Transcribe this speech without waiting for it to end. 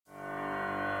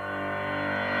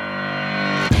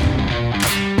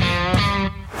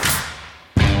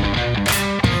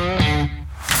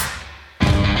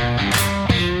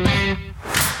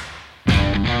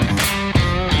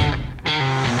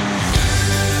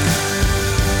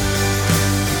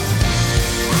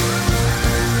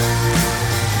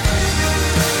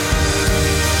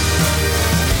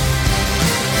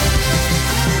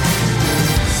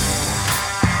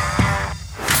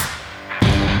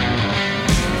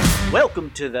Welcome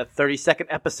to the 32nd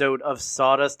episode of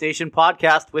Sawdust Station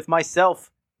Podcast with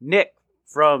myself, Nick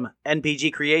from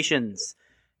NPG Creations,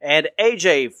 and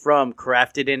AJ from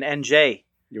Crafted in NJ.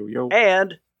 Yo.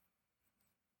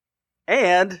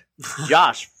 And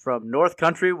Josh from North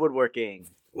Country Woodworking.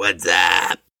 What's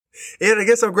up? And I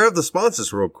guess I'll grab the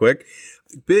sponsors real quick.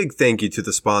 Big thank you to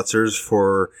the sponsors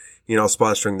for,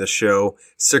 sponsoring the show.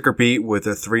 Sticker Beat with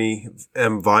a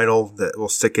 3M vinyl that will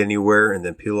stick anywhere and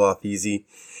then peel off easy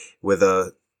with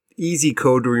a easy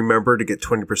code to remember to get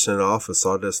 20% off of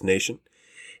Sawdust Nation.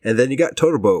 And then you got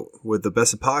Total Boat with the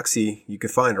best epoxy you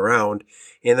can find around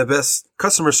and the best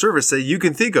customer service that you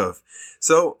can think of.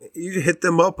 So you hit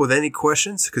them up with any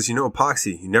questions because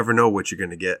epoxy, you never know what you're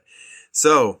going to get.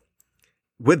 So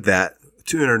with that,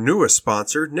 to our newest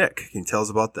sponsor, Nick, can you tell us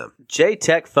about them?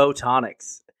 J-Tech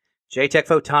Photonics. J-Tech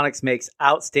Photonics makes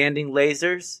outstanding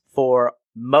lasers for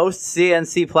most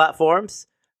CNC platforms.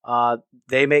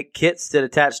 They make kits that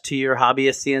attach to your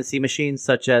hobbyist CNC machines,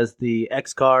 such as the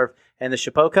X-Carve and the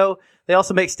Shapeoko. They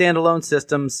also make standalone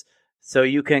systems, so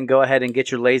you can go ahead and get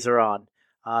your laser on.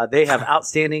 They have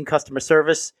outstanding customer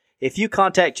service. If you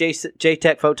contact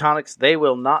J-Tech Photonics, they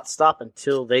will not stop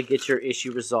until they get your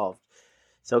issue resolved.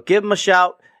 So give them a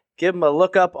shout. Give them a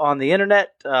look up on the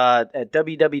internet at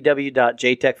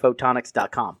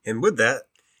www.jtechphotonics.com. And with that,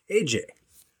 AJ,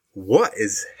 what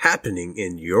is happening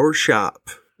in your shop?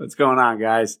 What's going on,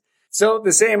 guys? So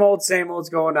the same old's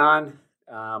going on.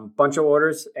 Bunch of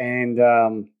orders. And,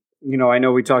 I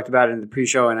know we talked about it in the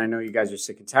pre-show, and I know you guys are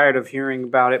sick and tired of hearing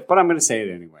about it, but I'm going to say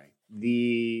it anyway.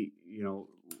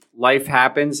 Life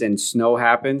happens and snow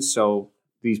happens. So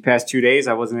these past 2 days,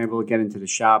 I wasn't able to get into the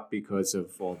shop because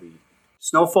of all the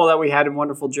snowfall that we had in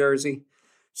wonderful Jersey.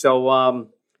 So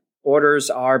orders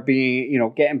are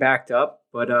being, getting backed up.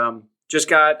 But just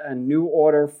got a new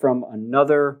order from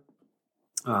another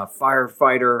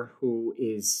firefighter who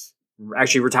is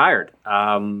actually retired.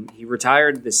 He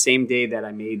retired the same day that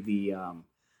I made the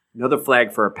another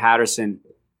flag for a Patterson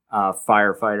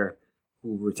firefighter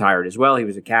who retired as well. He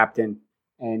was a captain.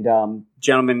 And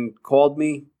gentleman called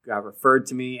me, got referred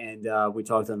to me, and we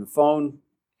talked on the phone,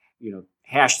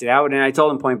 hashed it out. And I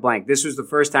told him point blank, this was the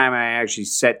first time I actually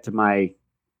said to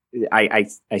I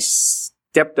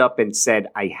stepped up and said,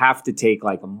 I have to take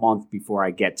like a month before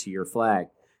I get to your flag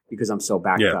because I'm so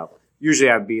backed up.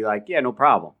 Usually I'd be like, yeah, no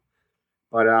problem.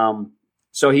 But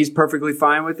so he's perfectly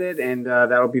fine with it. And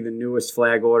that'll be the newest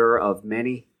flag order of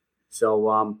many.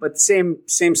 So, but same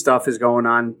stuff is going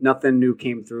on. Nothing new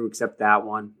came through except that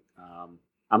one.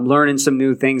 I'm learning some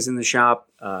new things in the shop.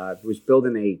 I was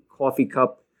building a coffee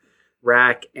cup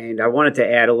rack, and I wanted to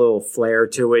add a little flair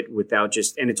to it without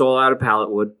and it's all out of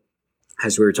pallet wood,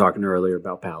 as we were talking earlier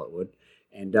about pallet wood.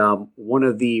 And one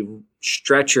of the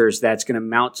stretchers that's going to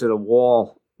mount to the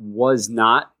wall was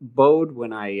not bowed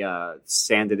when I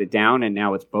sanded it down, and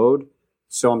now it's bowed.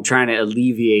 So I'm trying to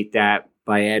alleviate that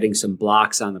by adding some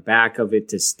blocks on the back of it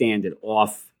to stand it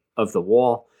off of the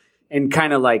wall and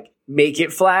kind of like make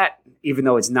it flat, even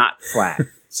though it's not flat.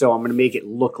 So I'm going to make it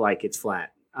look like it's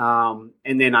flat. And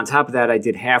then on top of that, I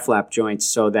did half lap joints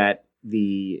so that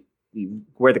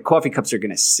where the coffee cups are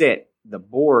going to sit, the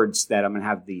boards that I'm going to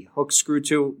have the hook screwed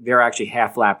to, they're actually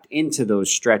half lapped into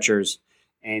those stretchers.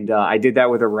 And I did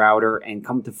that with a router, and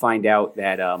come to find out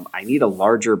that I need a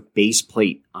larger base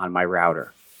plate on my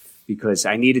router because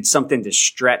I needed something to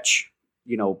stretch,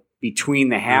 between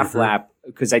the half lap,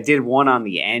 because I did one on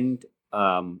the end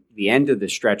of the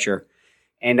stretcher.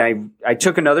 And I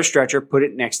took another stretcher, put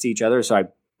it next to each other. So I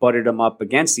butted them up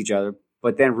against each other,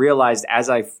 but then realized as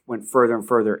I went further and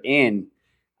further in,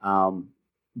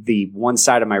 the one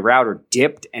side of my router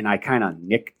dipped and I kind of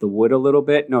nicked the wood a little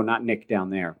bit. No, not nicked down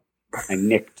there. I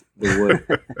nicked the wood.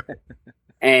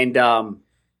 And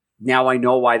now I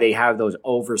know why they have those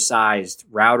oversized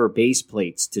router base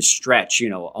plates to stretch,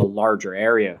 a larger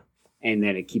area. And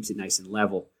then it keeps it nice and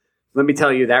level. Let me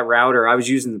tell you, that router, I was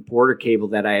using the Porter cable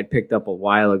that I had picked up a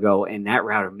while ago, and that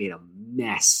router made a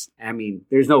mess. I mean,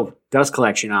 there's no dust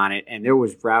collection on it, and there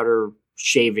was router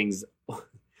shavings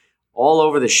all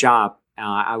over the shop.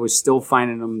 I was still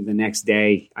finding them the next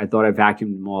day. I thought I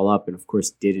vacuumed them all up, and of course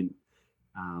didn't.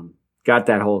 Got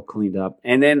that hole cleaned up.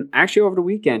 And then actually over the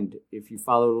weekend, if you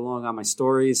followed along on my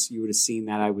stories, you would have seen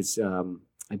that I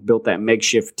built that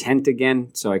makeshift tent again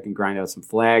so I can grind out some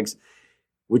flags,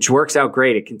 which works out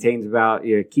great. It contains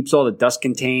it keeps all the dust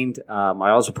contained.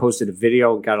 I also posted a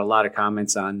video and got a lot of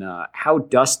comments on how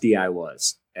dusty I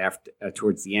was. after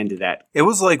towards the end of that. It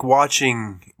was like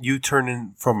watching you turn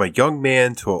in from a young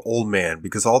man to an old man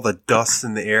because all the dust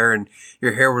in the air and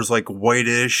your hair was like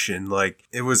whitish and like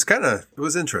it was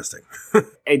interesting.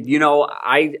 And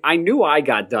I knew I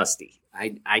got dusty.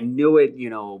 I knew it,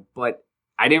 but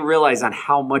I didn't realize on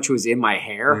how much was in my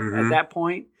hair at that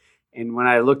point. And when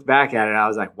I looked back at it, I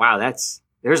was like, wow,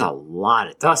 there's a lot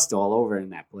of dust all over in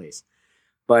that place.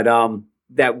 But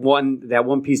that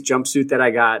one piece jumpsuit that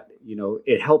I got,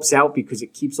 it helps out because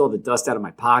it keeps all the dust out of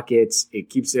my pockets. It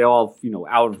keeps it all,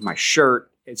 out of my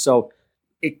shirt. And so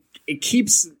it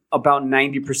keeps about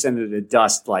 90% of the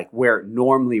dust like where it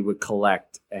normally would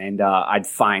collect. And I'd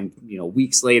find,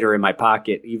 weeks later in my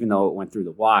pocket, even though it went through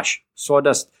the wash.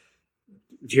 Sawdust,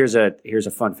 here's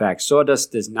a fun fact.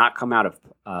 Sawdust does not come out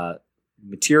of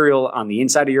material on the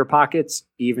inside of your pockets,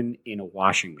 even in a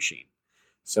washing machine.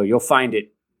 So you'll find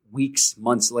it weeks,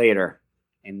 months later,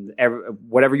 and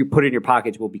whatever you put in your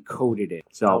pockets will be coated in.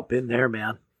 So been there,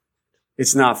 man.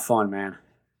 It's not fun, man.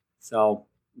 So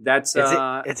that's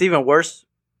it's even worse.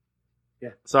 Yeah.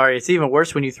 Sorry, it's even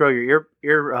worse when you throw your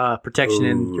ear protection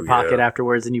in your pocket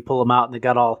afterwards, and you pull them out, and they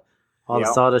got all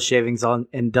the sawdust shavings on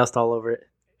and dust all over it,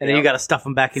 and then you got to stuff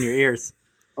them back in your ears.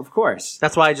 Of course.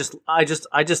 That's why I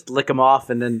just lick them off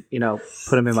and then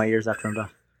put them in my ears after I'm done.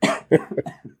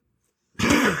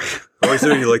 I always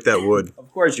knew you like that wood.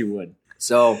 Of course you would.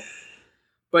 So,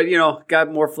 but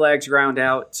got more flags ground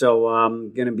out, so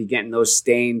I'm gonna be getting those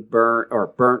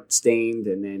burnt, stained,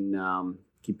 and then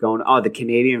keep going. Oh, the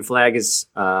Canadian flag is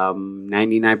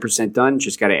 99% done.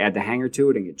 Just got to add the hanger to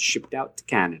it and get shipped out to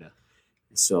Canada.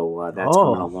 So that's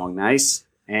coming along nice.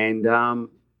 And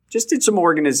just did some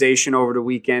organization over the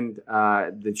weekend.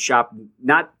 The shop,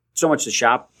 not so much the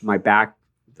shop,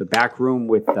 the back room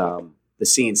with the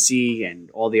CNC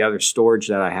and all the other storage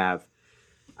that I have.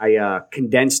 I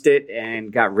condensed it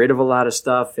and got rid of a lot of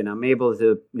stuff, and I'm able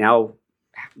to now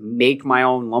make my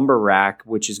own lumber rack,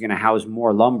 which is going to house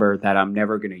more lumber that I'm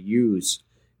never going to use.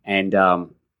 And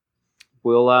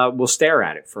we'll stare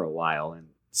at it for a while and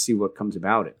see what comes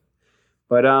about it.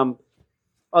 But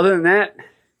other than that,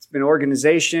 it's been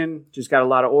organization. Just got a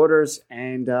lot of orders,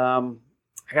 and I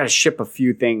got to ship a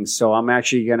few things. So I'm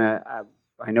actually going to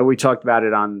I know we talked about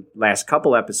it on last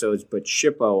couple episodes, but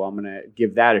Shippo, I'm going to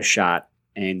give that a shot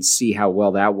and see how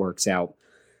well that works out.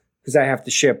 Because I have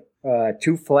to ship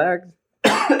 2 flags.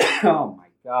 Oh, my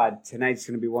God. Tonight's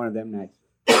going to be one of them nights.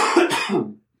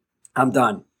 I'm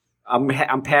done.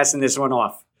 I'm passing this one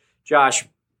off. Josh,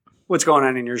 what's going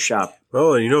on in your shop?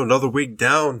 Well, another week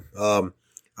down.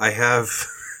 I have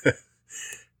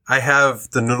I have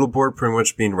the noodle board pretty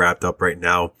much being wrapped up right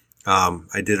now.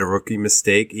 I did a rookie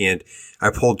mistake, and I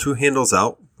pulled 2 handles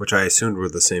out, which I assumed were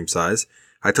the same size.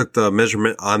 I took the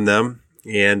measurement on them,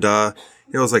 and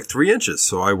it was like 3 inches.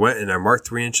 So I went and I marked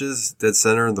 3 inches dead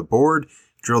center in the board,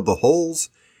 drilled the holes,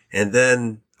 and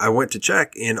then I went to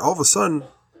check, and all of a sudden,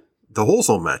 the holes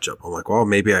don't match up. I'm like, well,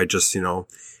 maybe I just,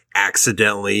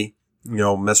 accidentally,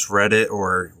 misread it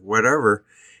or whatever.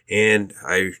 And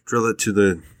I drilled it to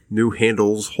the new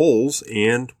handle's holes,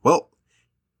 and, well,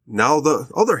 now the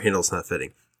other handle's not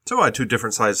fitting. So I had 2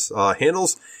 different size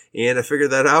handles, and I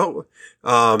figured that out.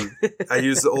 I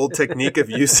used the old technique of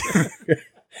using...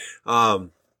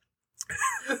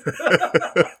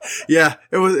 yeah,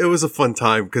 it was a fun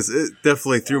time because it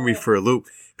definitely threw me for a loop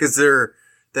because they're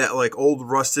that like old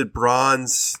rusted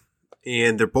bronze,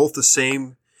 and they're both the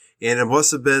same. And it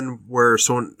must have been where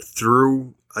someone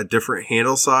threw a different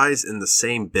handle size in the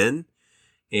same bin.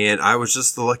 And I was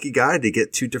just the lucky guy to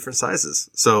get 2 different sizes.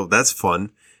 So that's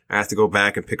fun. I have to go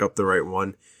back and pick up the right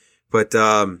one. But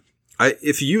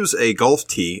if you use a golf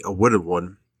tee, a wooden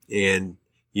one, and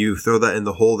you throw that in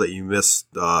the hole that you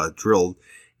drilled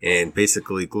and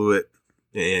basically glue it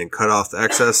and cut off the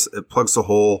excess, it plugs the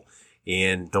hole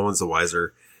and no one's the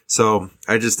wiser. So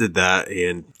I just did that,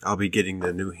 and I'll be getting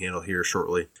the new handle here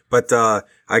shortly. But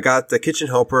I got the kitchen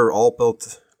helper all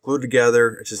built, glued together.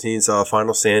 It just needs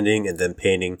final sanding and then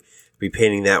painting. Be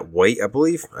painting that white, I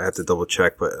believe. I have to double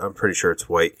check, but I'm pretty sure it's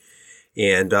white.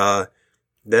 And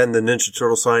then the Ninja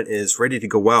Turtle sign is ready to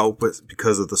go out, but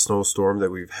because of the snowstorm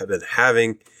that we've been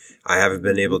having, I haven't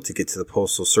been able to get to the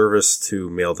Postal Service to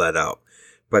mail that out.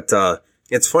 But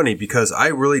it's funny because I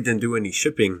really didn't do any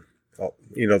shipping,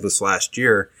 this last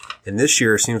year. And this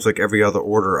year, it seems like every other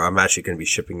order I'm actually going to be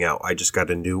shipping out. I just got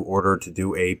a new order to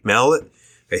do a mallet,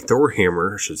 a Thor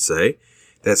hammer, I should say,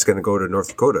 that's going to go to North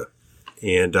Dakota.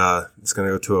 And it's going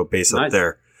to go to a base up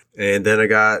there. And then I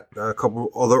got a couple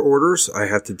other orders. I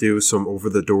have to do some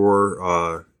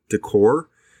over-the-door decor.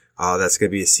 That's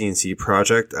going to be a CNC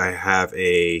project. I have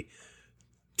a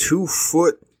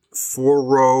 2-foot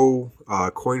 4-row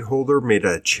coin holder made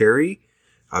out of cherry.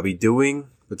 I'll be doing,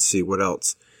 let's see, what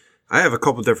else? I have a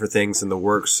couple different things in the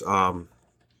works. I'm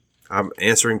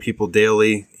answering people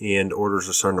daily, and orders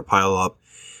are starting to pile up.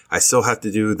 I still have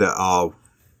to do the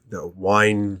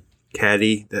wine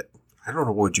caddy. That I don't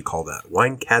know, what would you call that?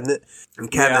 Wine cabinet?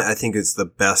 And cabinet, I think, is the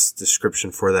best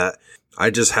description for that. I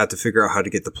just have to figure out how to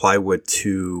get the plywood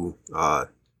to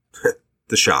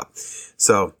the shop.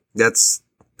 So that's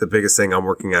the biggest thing I'm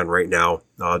working on right now.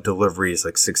 Delivery is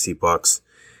like $60,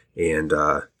 and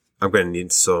I'm going to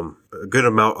need a good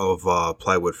amount of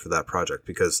plywood for that project,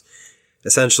 because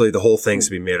essentially the whole thing's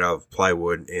to be made out of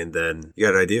plywood. And then, you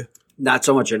got an idea? Not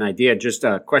so much an idea, just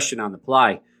a question on the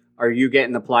ply. Are you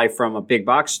getting the ply from a big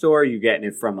box store? Are you getting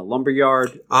it from a lumber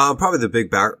yard? Probably the big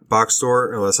box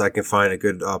store, unless I can find a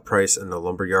good price in the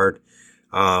lumber yard.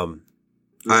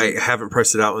 I haven't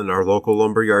priced it out in our local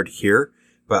lumber yard here,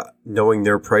 but knowing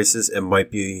their prices, it might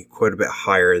be quite a bit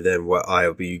higher than what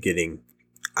I'll be getting.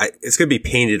 It's going to be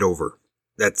painted over.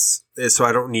 So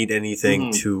I don't need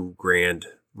anything too grand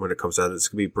when it comes out. It's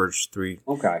going to be birch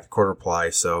 3/4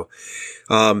 ply. So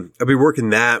I'll be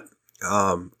working that.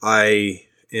 I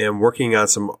am working on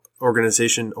some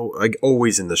organization, like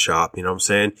always in the shop. You know what I'm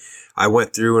saying? I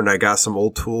went through and I got some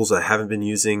old tools I haven't been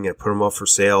using and put them up for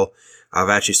sale. I've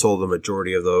actually sold the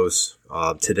majority of those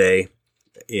today,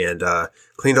 and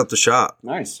cleaned up the shop.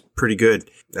 Nice. Pretty good.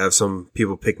 I have some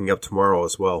people picking up tomorrow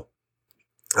as well.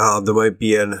 There might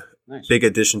be a big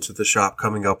addition to the shop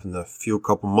coming up in the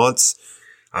couple months.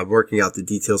 I'm working out the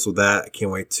details with that. I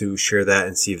can't wait to share that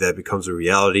and see if that becomes a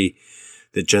reality.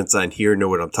 The gents on here know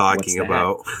what I'm talking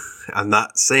about. I'm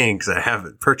not saying because I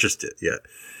haven't purchased it yet.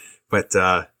 But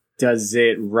does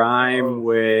it rhyme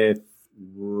with?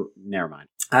 Never mind.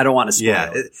 I don't want to spoil.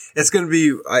 Yeah, it's going to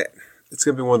be. It's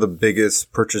going to be one of the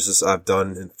biggest purchases I've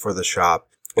done for the shop.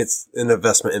 It's an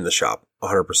investment in the shop,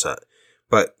 100%.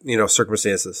 But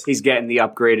circumstances. He's getting the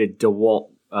upgraded DeWalt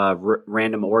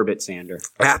random orbit sander.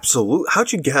 Absolutely.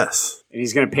 How'd you guess? And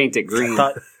he's going to paint it green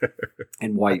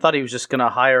and white. I thought he was just going to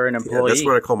hire an employee. Yeah, that's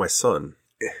what I call my son.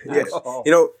 Nice.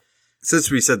 Yeah.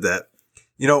 Since we said that,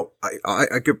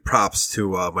 I give props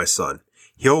to my son.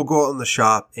 He'll go out in the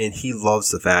shop and he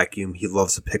loves to vacuum. He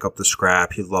loves to pick up the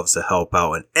scrap. He loves to help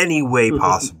out in any way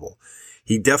possible.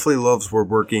 He definitely loves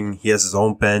woodworking. He has his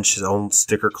own bench, his own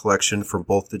sticker collection from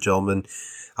both the gentlemen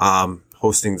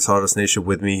hosting the Sawdust Nation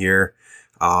with me here,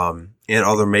 and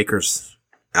other makers.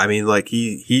 I mean, like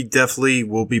he definitely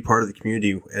will be part of the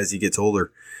community as he gets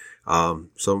older.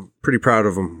 So I'm pretty proud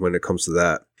of him when it comes to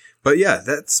that. But yeah,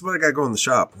 that's what I got going in the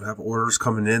shop. I have orders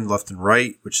coming in left and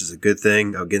right, which is a good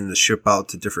thing. I'm getting to ship out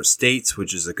to different states,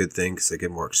 which is a good thing because I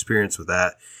get more experience with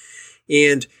that.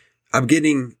 And I'm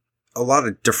getting a lot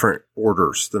of different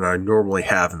orders than I normally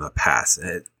have in the past.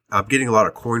 And I'm getting a lot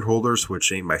of coin holders,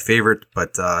 which ain't my favorite,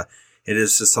 but it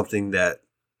is just something that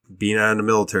being on a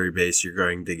military base, you're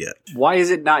going to get. Why is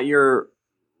it not your?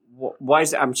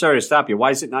 I'm sorry to stop you.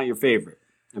 Why is it not your favorite?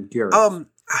 I'm curious.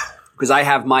 Because I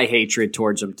have my hatred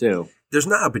towards them too. There's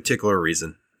not a particular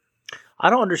reason.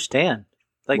 I don't understand.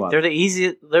 Like What?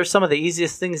 they're some of the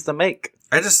easiest things to make.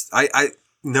 I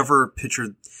never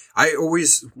pictured. I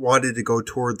always wanted to go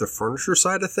toward the furniture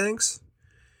side of things.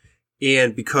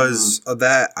 And because of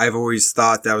that, I've always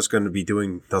thought that I was going to be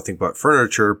doing nothing but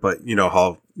furniture. But you know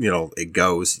how, it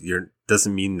goes.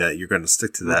 Doesn't mean that you're going to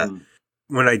stick to that.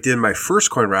 When I did my first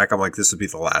coin rack, I'm like, this would be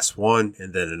the last one.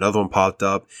 And then another one popped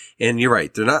up. And you're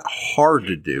right. They're not hard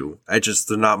to do.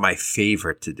 They're not my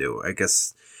favorite to do, I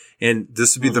guess. And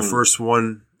this would be the first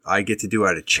one I get to do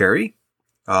out of cherry.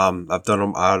 I've done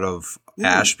them out of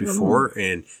ash before.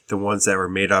 And the ones that were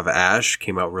made out of ash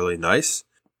came out really nice.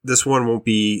 This one won't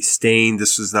be stained.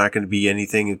 This is not going to be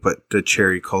anything but the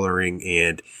cherry coloring.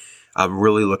 And I'm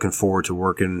really looking forward to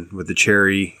working with the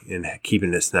cherry and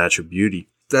keeping its natural beauty.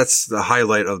 That's the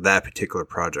highlight of that particular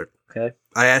project. Okay.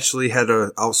 I actually had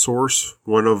to outsource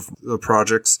one of the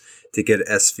projects to get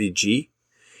SVG,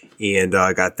 and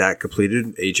I got that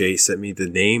completed. AJ sent me the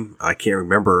name. I can't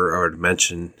remember or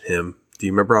mention him. Do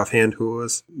you remember offhand who it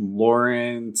was?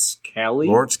 Lawrence Kelly.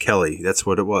 Lawrence Kelly. That's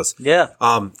what it was. Yeah.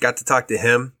 Got to talk to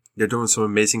him. They're doing some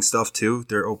amazing stuff too.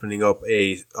 They're opening up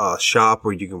a shop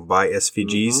where you can buy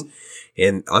SVGs,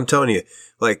 and I'm telling you,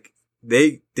 like.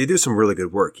 They do some really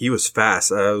good work. He was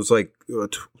fast. It was like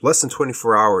less than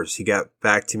 24 hours. He got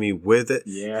back to me with it.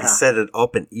 Yeah. He set it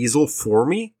up an easel for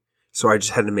me. So I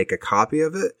just had to make a copy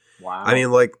of it. Wow. I mean,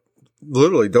 like,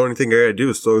 literally, the only thing I got to do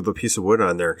is throw the piece of wood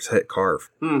on there, hit carve.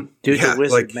 Dude's a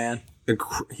wizard, man.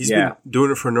 He's been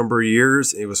doing it for a number of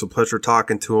years. It was a pleasure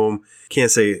talking to him. Can't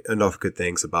say enough good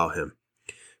things about him.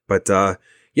 But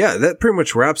yeah, that pretty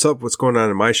much wraps up what's going on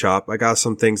in my shop. I got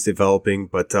some things developing,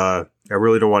 but I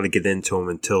really don't want to get into them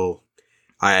until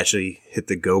I actually hit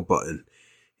the go button.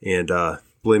 And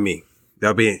believe me,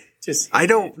 that'll be. I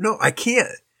don't know. I can't.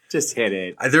 Just hit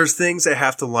it. There's things that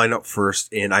have to line up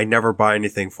first, and I never buy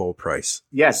anything full price.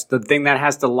 Yes, the thing that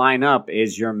has to line up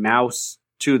is your mouse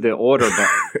to the order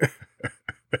button.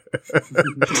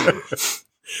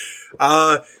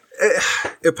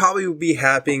 It probably will be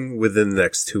happening within the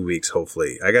next 2 weeks,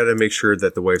 hopefully. I got to make sure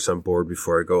that the wife's on board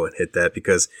before I go and hit that,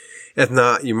 because if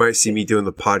not, you might see me doing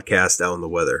the podcast out in the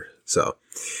weather. So,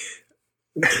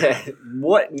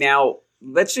 what now?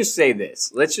 Let's just say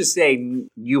this. Let's just say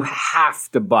you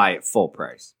have to buy it full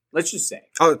price. Let's just say.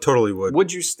 I totally would.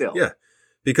 Would you still? Yeah,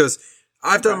 because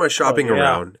I've done my shopping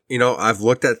around. You know, I've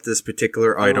looked at this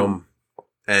particular item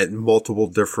at multiple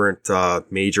different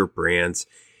major brands,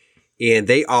 and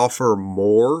they offer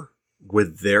more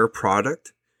with their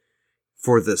product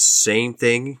for the same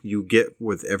thing you get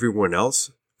with everyone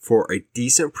else for a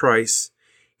decent price,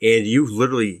 and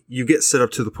you get set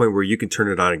up to the point where you can turn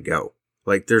it on and go.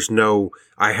 Like, there's no,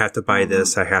 I have to buy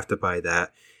this, I have to buy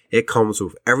that. It comes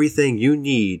with everything you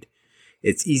need.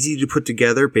 It's easy to put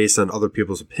together based on other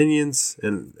people's opinions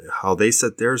and how they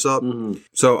set theirs up.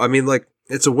 So, I mean, like,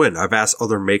 it's a win. I've asked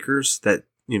other makers that,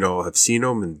 you know, have seen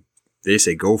them, and they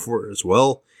say go for it as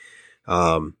well.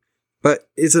 But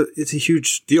it's a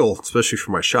huge deal, especially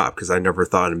for my shop, because I never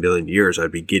thought in a million years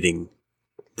I'd be getting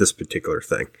this particular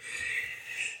thing.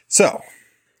 So,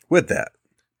 with that,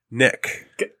 Nick.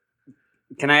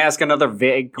 Can I ask another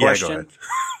vague question? Yeah, go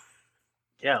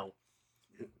ahead.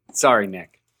 Yeah. Sorry,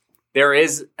 Nick. There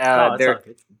is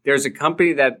there's a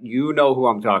company that you know who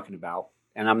I'm talking about,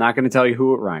 and I'm not going to tell you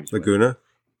who it rhymes with. Laguna?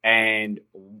 And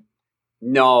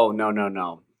no.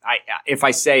 If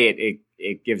I say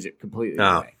it gives it completely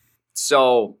away.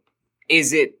 So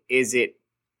is it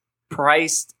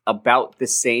priced about the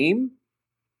same,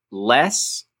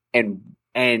 less, and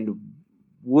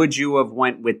would you have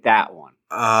went with that one?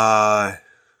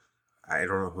 I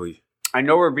don't know who. I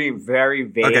know we're being very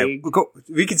vague. Okay,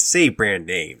 we can say brand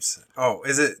names. Oh,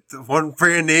 is it the one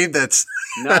brand name that's?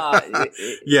 No.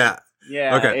 Yeah.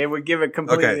 Yeah. Okay. It would give it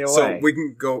completely away. So we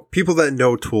can go. People that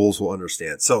know tools will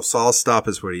understand. So Saw Stop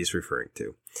is what he's referring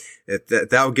to. That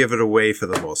will give it away for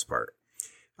the most part.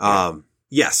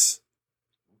 Yes.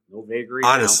 No vagary.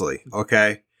 Honestly,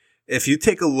 okay. If you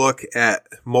take a look at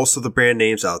most of the brand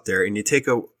names out there, and you take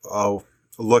a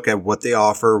look at what they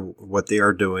offer, what they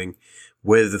are doing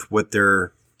with what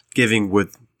they're giving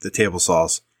with the table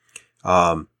saws.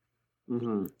 Saw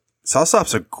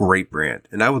Stop's a great brand,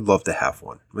 and I would love to have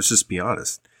one. Let's just be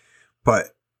honest.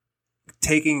 But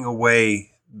taking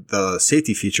away the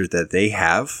safety feature that they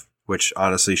have, which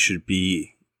honestly should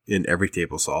be in every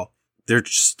table saw, they're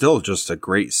still just a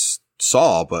great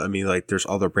saw. But I mean, like, there's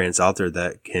other brands out there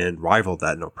that can rival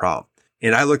that, no problem.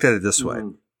 And I looked at it this way.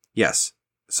 Yes,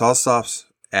 Saw Stops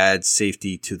add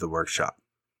safety to the workshop,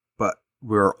 but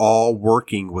we're all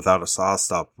working without a Saw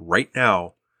Stop right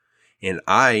now. And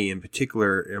I, in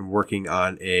particular, am working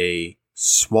on a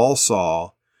small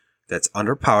saw that's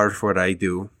underpowered for what I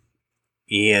do,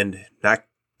 and not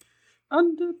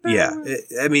underpowered. Yeah,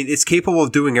 I mean, it's capable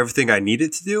of doing everything I need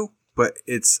it to do, but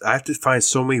I have to find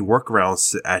so many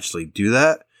workarounds to actually do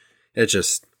that. It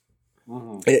just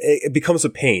it becomes a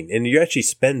pain, and you actually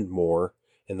spend more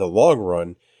in the long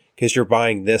run because you're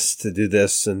buying this to do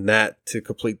this and that to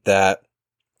complete that,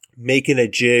 making a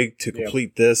jig to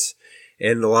complete this.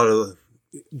 And a lot of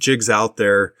jigs out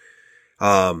there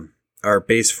are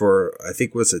based for, I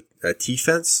think, was it a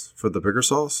T-fence for the bigger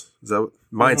saws? Is that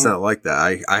mine's not like that.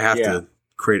 I have to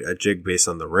create a jig based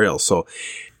on the rail. So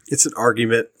it's an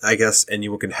argument, I guess,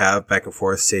 anyone can have back and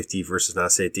forth, safety versus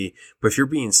not safety. But if you're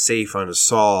being safe on a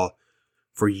saw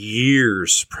for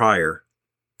years prior,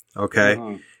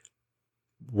 okay,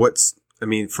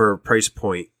 for a price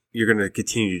point, you're going to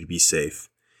continue to be safe.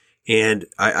 And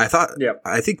I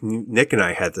think Nick and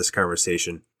I had this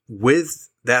conversation with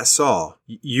that saw.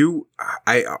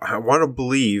 I want to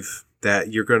believe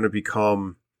that you're going to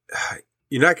become,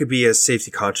 you're not going to be as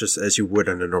safety conscious as you would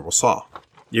on a normal saw.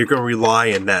 You're going to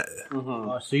rely on that.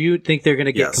 So you think they're going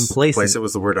to get complacent? Complacent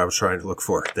was the word I was trying to look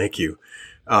for. Thank you.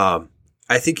 I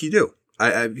think you do.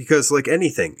 Because like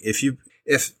anything,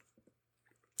 if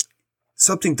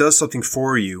something does something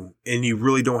for you and you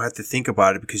really don't have to think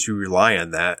about it because you rely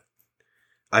on that,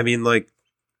 I mean, like,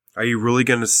 are you really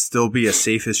going to still be as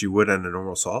safe as you would on a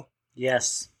normal saw?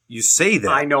 Yes. You say that.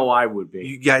 I know I would be.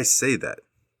 You guys say that.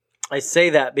 I say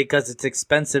that because it's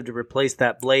expensive to replace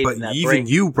that blade and that brake. But even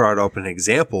you brought up an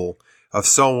example of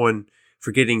someone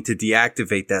forgetting to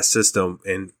deactivate that system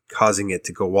and causing it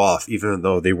to go off, even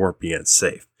though they weren't being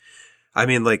safe. I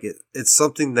mean, like, it's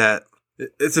something that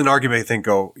it's an argument I think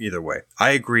go either way. I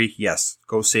agree. Yes.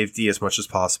 Go safety as much as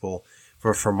possible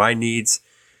for my needs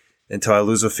until I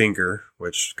lose a finger,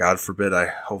 which God forbid I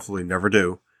hopefully never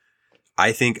do.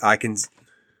 I think I can.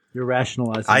 You're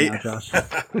rationalizing now, Josh.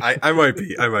 I might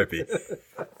be.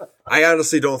 I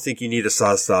honestly don't think you need a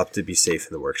saw stop to be safe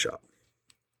in the workshop.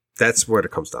 That's what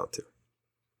it comes down to.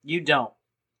 You don't.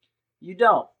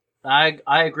 I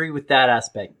agree with that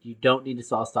aspect. You don't need a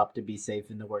saw stop to be safe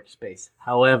in the workspace.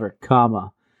 However,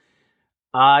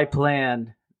 I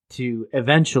plan to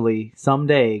eventually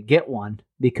someday get one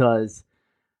because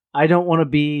I don't want to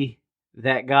be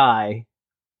that guy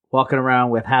walking around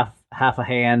with half a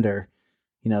hand or,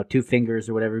 2 fingers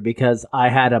or whatever, because I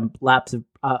had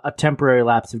a temporary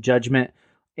lapse of judgment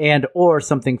and or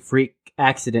something freak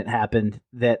accident happened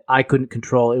that I couldn't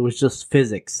control. It was just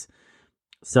physics.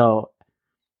 So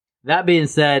that being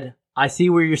said, I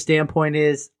see where your standpoint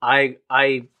is. I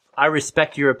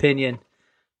respect your opinion,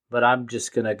 but I'm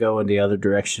just gonna go in the other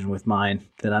direction with mine.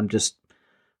 That I'm just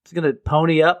gonna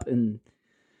pony up and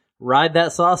ride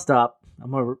that saw stop.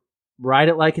 I'm gonna ride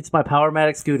it like it's my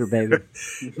Powermatic scooter, baby.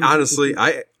 Honestly,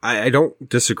 I don't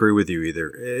disagree with you either.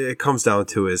 It comes down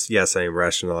to is, yes, I am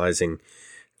rationalizing.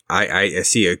 I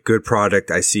see a good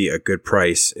product, I see a good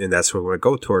price, and that's what I'm going to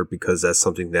go toward because that's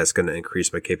something that's going to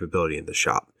increase my capability in the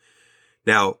shop.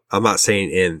 Now, I'm not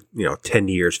saying in 10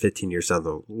 years, 15 years down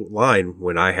the line,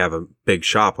 when I have a big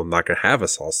shop, I'm not going to have a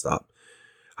saw stop.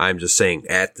 I'm just saying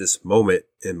at this moment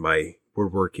in my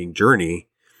woodworking journey,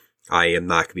 I am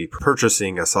not going to be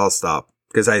purchasing a saw stop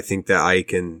because I think that I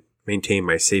can maintain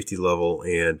my safety level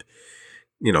and,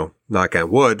 knock on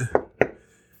wood,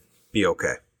 be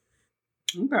okay.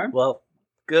 Okay. Well,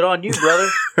 good on you, brother.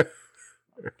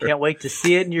 Can't wait to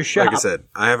see it in your shop. Like I said,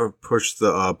 I haven't pushed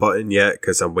the button yet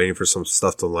because I'm waiting for some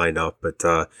stuff to line up, but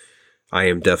I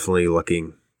am definitely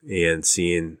looking and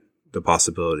seeing the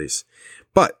possibilities.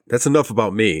 But that's enough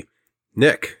about me.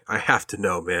 Nick, I have to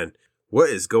know, man, what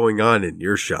is going on in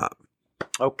your shop?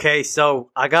 Okay, so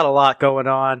I got a lot going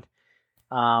on.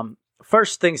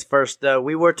 First things first, though,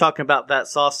 we were talking about that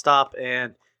saw stop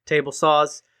and table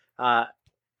saws.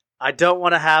 I don't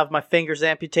want to have my fingers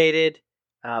amputated,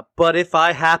 but if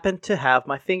I happen to have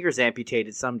my fingers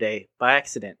amputated someday by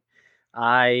accident,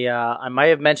 I might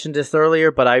have mentioned this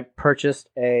earlier, but I purchased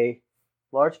a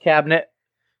large cabinet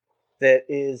that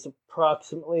is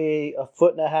approximately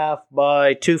 1.5 feet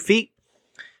by 2 feet,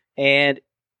 and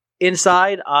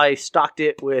inside I stocked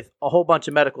it with a whole bunch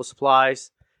of medical supplies,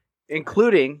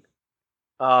 including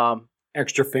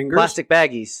Extra fingers? plastic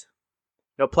baggies.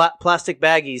 Plastic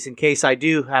baggies in case I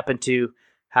do happen to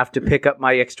have to pick up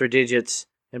my extra digits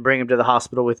and bring them to the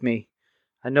hospital with me.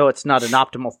 I know it's not an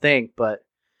optimal thing, but,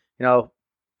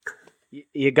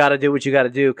 you got to do what you got to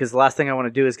do because the last thing I want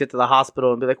to do is get to the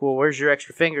hospital and be like, well, where's your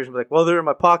extra fingers? And be like, well, they're in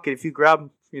my pocket if you grab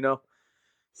them,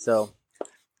 So.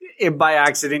 If by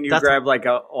accident you grab like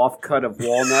a offcut of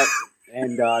walnut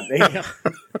and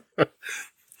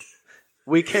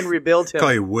we can rebuild him.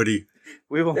 Call you Woody.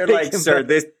 We will they're make like, him sir,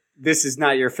 better. this is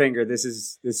not your finger. This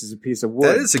is a piece of wood.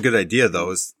 That is a good idea,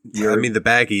 though. The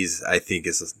baggies, I think,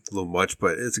 is a little much,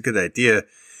 but it's a good idea.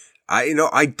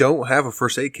 I don't have a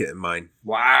first aid kit in mine.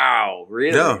 Wow,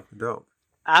 really? No.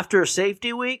 After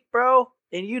safety week, bro,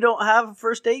 and you don't have a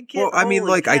first aid kit? Well, I mean,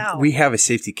 Holy cow. we have a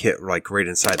safety kit like right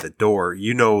inside the door.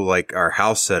 Like our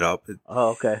house setup.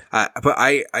 Oh, okay. But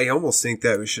I almost think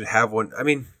that we should have one. I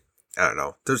mean, I don't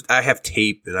know. I have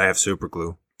tape and I have super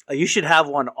glue. You should have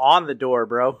one on the door,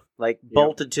 bro. Like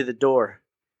bolted to the door.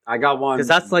 I got one because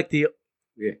that's like the.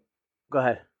 Yeah. Go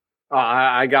ahead.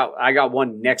 I got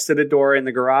one next to the door in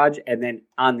the garage, and then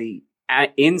on the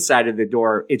inside of the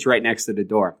door, it's right next to the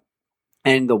door.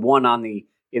 And the one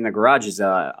in the garage is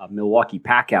a Milwaukee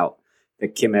pack out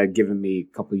that Kim had given me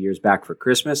a couple of years back for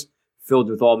Christmas, filled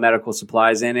with all medical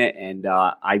supplies in it, and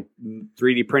I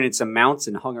 3D printed some mounts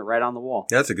and hung it right on the wall.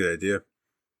 That's a good idea.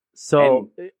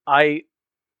 So I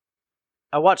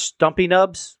watched Stumpy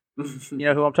Nubs. You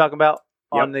know who I'm talking about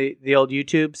on the old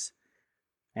YouTubes.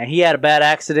 And he had a bad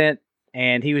accident,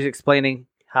 and he was explaining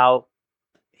how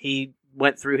he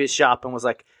went through his shop and was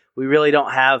like, we really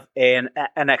don't have an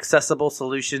accessible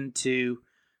solution to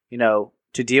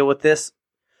deal with this,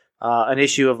 an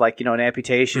issue of like, an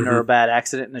amputation or a bad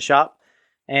accident in the shop.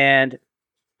 And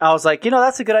I was like,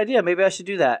 that's a good idea. Maybe I should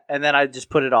do that. And then I just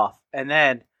put it off. And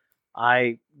then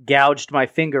I gouged my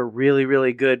finger really,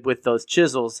 really good with those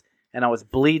chisels, and I was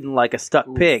bleeding like a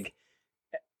stuck pig.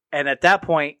 And at that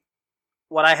point,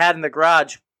 what I had in the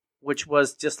garage, which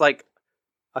was just like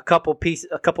a couple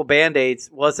Band-Aids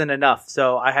wasn't enough.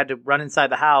 So I had to run inside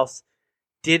the house.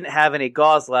 Didn't have any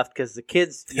gauze left because the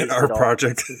kids used Our it all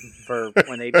project. for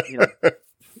when they,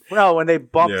 when they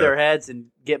bump their heads and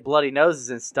get bloody noses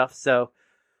and stuff. So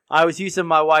I was using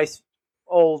my wife's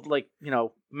old,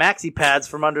 maxi pads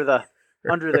from under the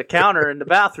counter in the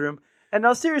bathroom. And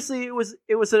no, seriously, it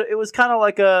was kind of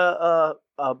like a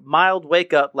mild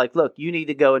wake up. Like, look, you need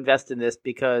to go invest in this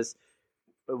because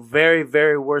very,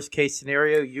 very worst case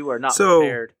scenario, you are not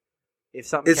prepared if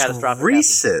something catastrophic It's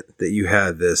recent that you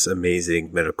had this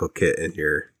amazing medical kit in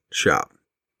your shop.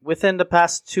 Within the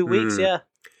past 2 weeks, yeah.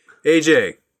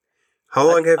 AJ, how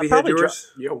long have you had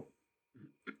yours?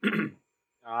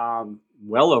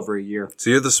 Well over a year.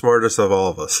 So you're the smartest of all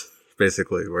of us,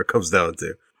 basically, where it comes down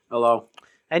to. Hello.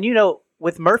 And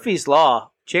with Murphy's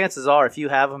Law, chances are if you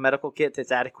have a medical kit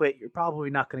that's adequate, you're probably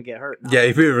not going to get hurt. Yeah,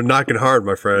 you've been knocking hard,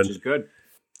 my friend. Which is good.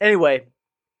 Anyway,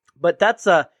 but that's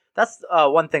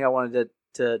one thing I wanted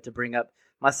to bring up.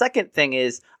 My second thing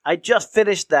is I just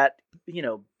finished that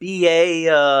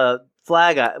BA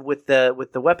flag with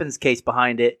the weapons case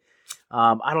behind it.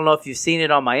 I don't know if you've seen it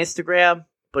on my Instagram,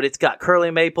 but it's got curly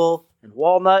maple and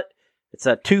walnut. It's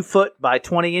a 2 foot by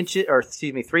 20 inches,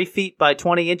 3 feet by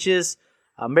 20 inches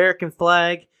American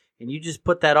flag, and you just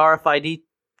put that RFID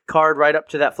card right up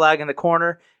to that flag in the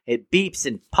corner. It beeps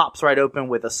and pops right open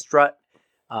with a strut.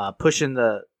 Pushing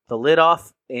the lid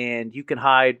off, and you can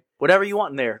hide whatever you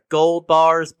want in there. Gold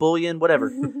bars, bullion, whatever.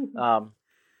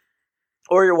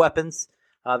 Or your weapons.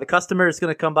 The customer is going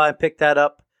to come by and pick that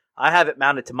up. I have it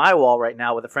mounted to my wall right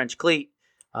now with a French cleat.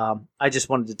 I just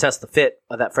wanted to test the fit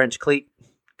of that French cleat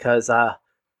because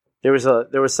there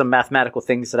was some mathematical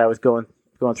things that I was going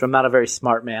through. I'm not a very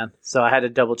smart man, so I had to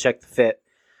double check the fit.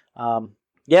 And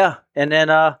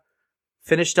then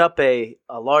finished up a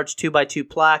large 2x2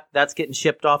 plaque. That's getting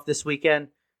shipped off this weekend.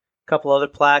 A couple other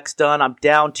plaques done. I'm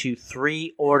down to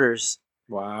 3 orders.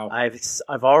 Wow.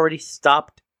 I've already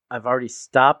stopped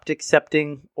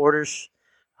accepting orders.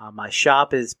 My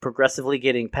shop is progressively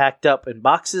getting packed up in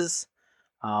boxes.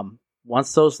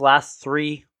 Once those last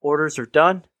 3 orders are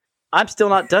done, I'm still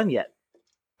not done yet.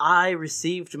 I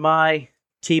received my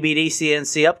TBD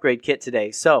CNC upgrade kit today.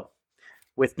 So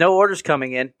with no orders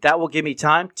coming in, that will give me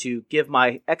time to give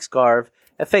my X-Carve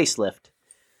a facelift.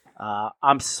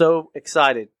 I'm so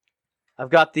excited. I've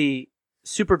got the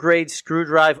Super Grade Screw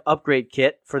Drive upgrade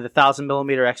kit for the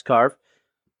 1000mm X-Carve.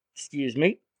 Excuse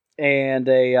me. And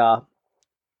a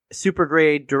Super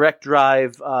Grade Direct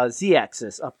Drive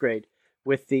Z-Axis upgrade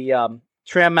with the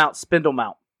tram mount spindle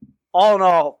mount. All in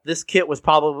all, this kit was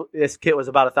about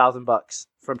 $1,000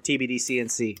 from TBD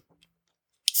CNC.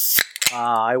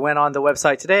 I went on the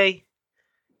website today,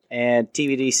 and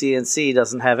TBD CNC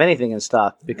doesn't have anything in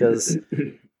stock because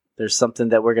there's something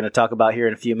that we're going to talk about here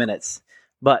in a few minutes.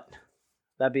 But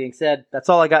that being said, that's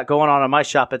all I got going on in my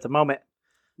shop at the moment.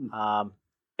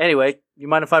 Anyway, you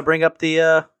mind if I bring up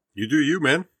the... You do you,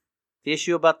 man. The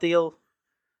issue about the... All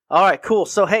right, cool.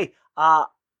 So, hey, I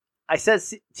said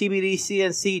TBD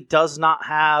CNC does not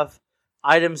have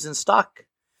items in stock.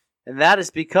 And that is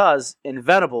because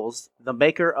Inventables, the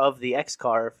maker of the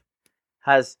X-Carve,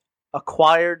 has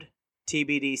acquired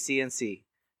TBD CNC.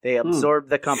 They absorbed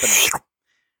the company.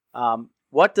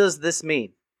 What does this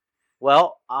mean?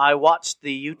 Well, I watched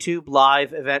the YouTube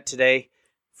live event today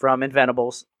from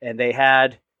Inventables, and they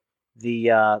had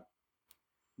the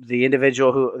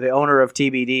individual the owner of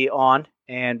TBD on,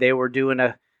 and they were doing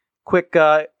a quick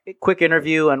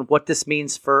interview on what this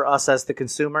means for us as the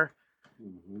consumer.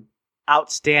 Mm-hmm.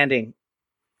 Outstanding.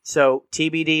 So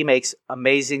TBD makes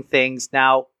amazing things.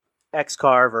 Now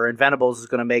X-Carve or Inventables is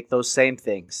going to make those same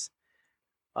things.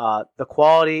 The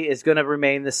quality is going to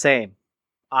remain the same.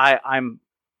 I'm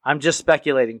just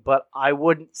speculating, but I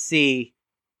wouldn't see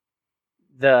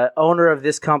the owner of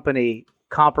this company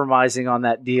compromising on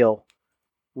that deal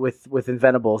with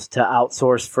Inventables to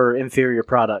outsource for inferior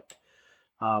product.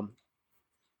 Now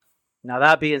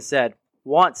that being said,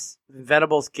 once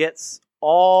Inventables gets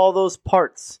all those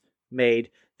parts made,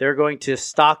 they're going to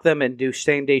stock them and do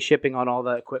same-day shipping on all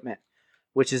the equipment,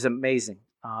 which is amazing.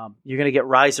 You're going to get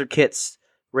riser kits,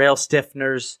 rail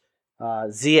stiffeners,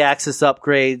 Z-axis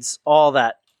upgrades, all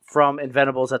that from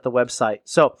Inventables at the website.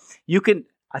 So you can,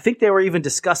 I think they were even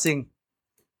discussing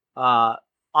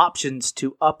options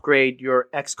to upgrade your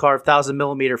X-Carve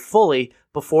 1000mm fully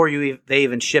before they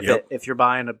even ship it if you're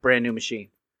buying a brand new machine.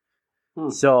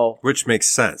 So, which makes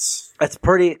sense. That's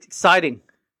pretty exciting.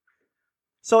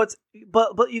 So it's,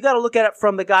 but you got to look at it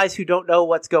from the guys who don't know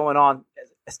what's going on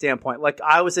standpoint. Like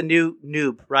I was a new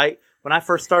noob, right? When I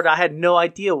first started, I had no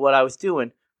idea what I was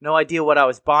doing, no idea what I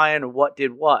was buying or what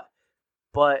did what.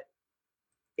 But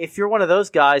if you're one of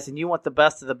those guys and you want the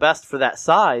best of the best for that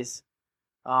size,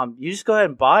 you just go ahead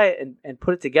and buy it and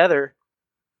put it together,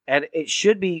 and it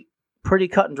should be pretty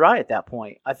cut and dry at that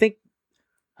point. I think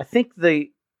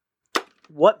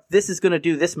what this is going to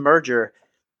do, this merger,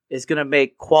 is going to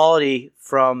make quality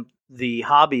from the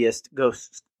hobbyist go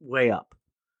way up.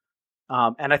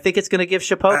 And I think it's going to give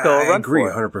Shapeoko a run. I agree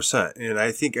for it. 100%. And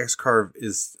I think X-Carve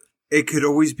it could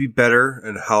always be better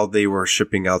in how they were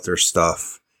shipping out their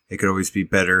stuff. It could always be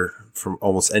better from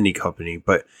almost any company.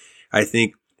 But I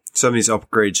think some of these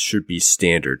upgrades should be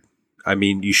standard. I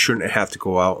mean, you shouldn't have to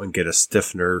go out and get a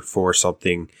stiffener for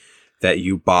something that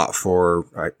you bought for,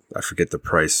 I forget the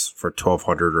price, for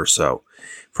 $1,200 or so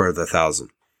for the 1,000.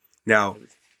 Now,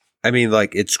 I mean,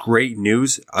 like, it's great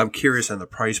news. I'm curious on the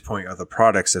price point of the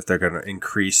products, if they're going to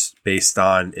increase based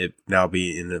on it now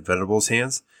being in Inventable's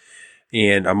hands.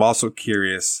 And I'm also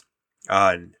curious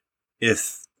on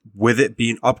if, with it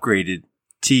being upgraded,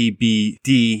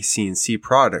 TBD CNC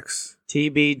products.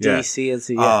 TBD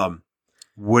CNC, yeah.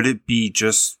 Would it be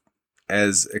just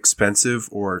as expensive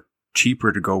or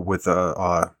cheaper to go with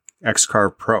a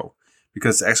X-Carve Pro?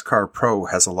 Because X-Carve Pro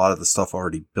has a lot of the stuff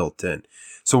already built in.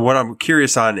 So what I'm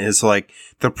curious on is like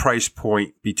the price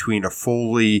point between a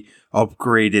fully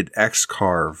upgraded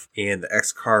X-Carve and the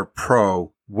X-Carve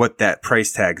Pro, what that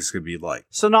price tag is going to be like.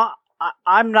 So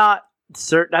I'm not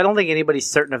certain. I don't think anybody's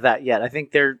certain of that yet. I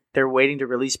think they're waiting to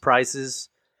release prices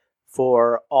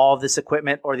for all this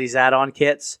equipment or these add-on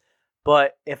kits.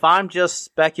 But if I'm just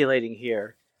speculating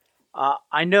here,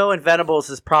 I know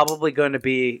Inventables is probably going to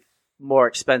be more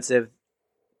expensive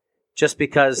just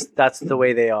because that's the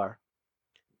way they are.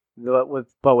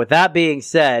 But with that being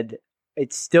said,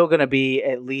 it's still going to be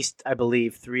at least, I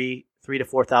believe, $3,000 to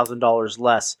 $4,000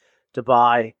 less to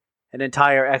buy an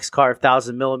entire X-Carve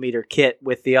 1000mm kit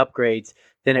with the upgrades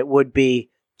than it would be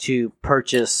to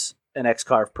purchase an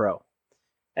X-Carve Pro.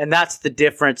 And that's the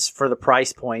difference for the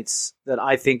price points that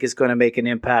I think is going to make an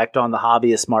impact on the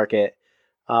hobbyist market.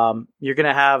 You're going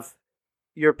to have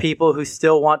your people who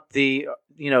still want the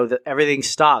everything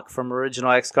stock from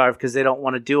original X-Carve because they don't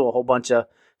want to do a whole bunch of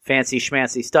fancy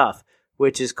schmancy stuff,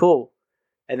 which is cool.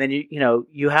 And then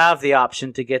you have the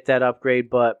option to get that upgrade,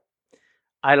 but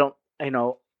I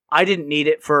didn't need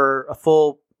it for a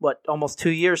full almost 2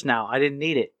 years now. I didn't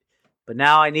need it. But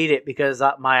now I need it because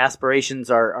my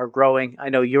aspirations are growing. I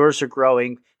know yours are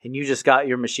growing, and you just got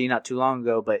your machine not too long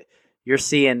ago, but you're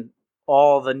seeing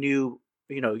all the new,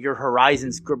 your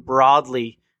horizons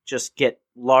broadly just get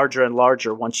larger and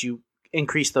larger once you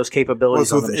increase those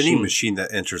capabilities on the machine. Any machine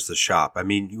that enters the shop, I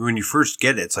mean, when you first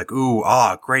get it, it's like,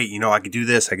 great, I could do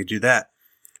this, I could do that.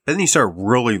 But then you start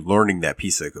really learning that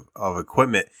piece of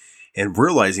equipment and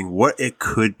realizing what it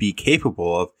could be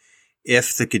capable of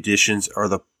if the conditions or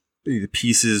the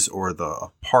pieces or the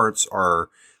parts are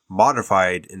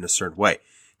modified in a certain way.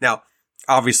 Now,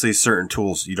 obviously, certain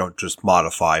tools you don't just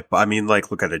modify, but I mean, like,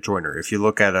 look at a joiner. If you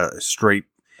look at a straight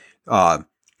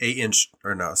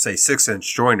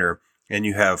 6-inch joiner and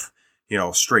you have,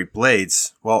 straight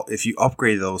blades, well, if you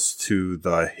upgrade those to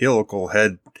the helical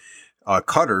head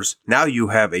cutters, now you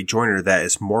have a joiner that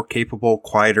is more capable,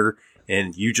 quieter,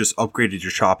 and you just upgraded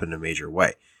your shop in a major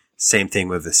way. Same thing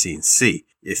with the CNC.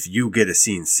 If you get a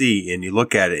CNC and you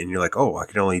look at it and you're like, I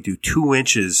can only do 2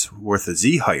 inches worth of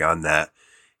Z height on that,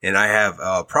 and I have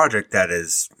a project that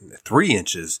is 3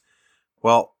 inches,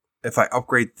 well, if I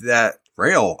upgrade that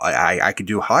rail, I can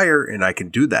do higher and I can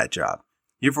do that job.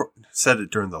 You've said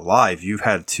it during the live. You've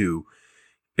had to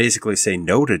basically say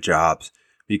no to jobs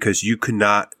because you could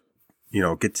not,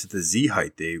 get to the Z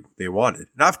height they wanted.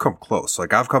 And I've come close.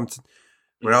 Like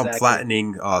when I'm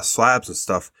flattening slabs and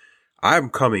stuff,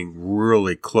 I'm coming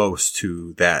really close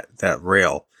to that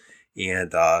rail.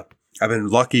 And I've been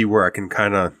lucky where I can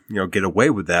kind of, get away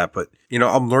with that. But,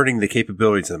 I'm learning the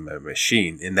capabilities of my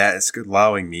machine, and that is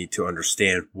allowing me to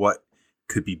understand what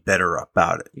could be better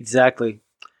about it. Exactly.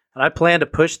 And I plan to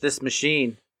push this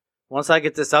machine. Once I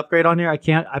get this upgrade on here,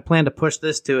 I plan to push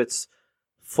this to its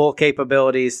full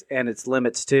capabilities and its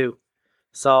limits too.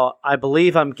 So I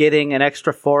believe I'm getting an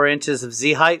extra 4 inches of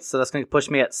Z height. So that's going to push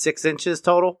me at 6 inches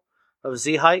total of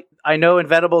Z height. I know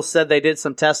Inventables said they did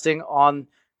some testing on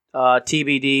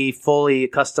TBD fully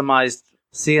customized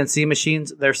CNC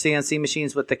machines, their CNC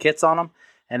machines with the kits on them.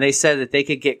 And they said that they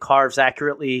could get carves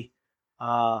accurately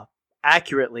and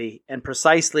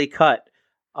precisely cut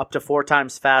up to 4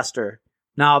 times faster.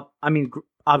 Now, I mean,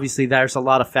 obviously there's a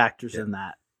lot of factors in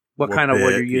that. What kind of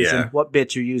wood you're using, what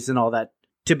bit you're using, all that.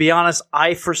 To be honest,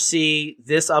 I foresee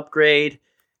this upgrade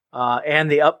and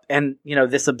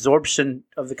this absorption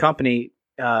of the company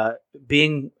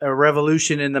being a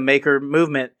revolution in the maker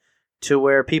movement to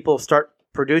where people start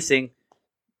producing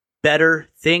better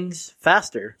things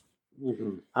faster.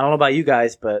 Mm-hmm. I don't know about you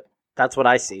guys, but that's what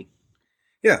I see.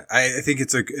 Yeah, I think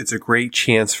it's a great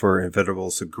chance for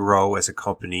Inventables to grow as a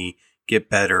company, get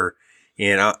better,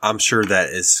 and I'm sure that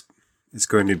it's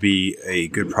going to be a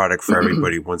good product for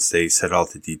everybody once they set out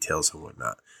the details and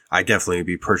whatnot. I definitely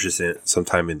be purchasing it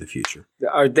sometime in the future.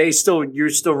 Are they still? You're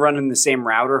still running the same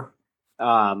router?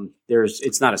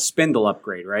 It's not a spindle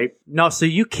upgrade, right? No, so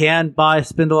you can buy a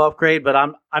spindle upgrade, but I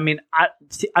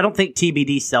don't think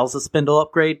TBD sells a spindle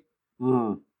upgrade.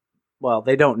 Mm. Well,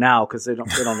 they don't now because they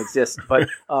don't exist. But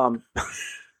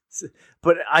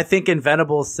but I think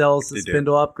Inventables sells a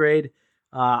spindle upgrade.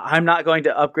 I'm not going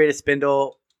to upgrade a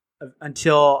spindle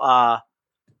until I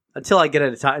get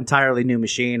an entirely new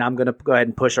machine. I'm going to go ahead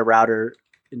and push a router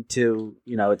into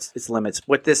its limits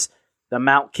with the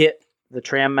mount kit, the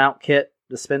tram mount kit,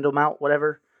 the spindle mount,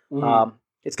 whatever. Mm-hmm.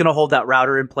 It's going to hold that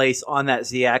router in place on that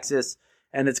Z-axis,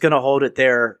 and it's going to hold it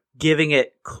there, giving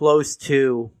it close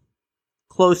to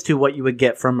what you would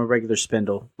get from a regular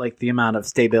spindle, like the amount of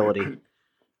stability,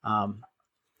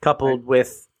 coupled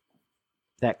with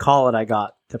that collet I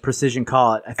got, the precision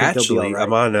collet. I think Actually, it'll be all right.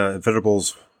 I'm on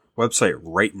Inventables website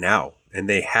right now, and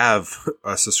they have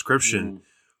a subscription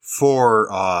for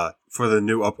the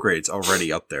new upgrades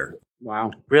already up there.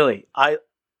 Wow. Really, I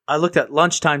looked at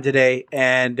lunchtime today,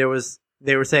 and they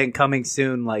were saying coming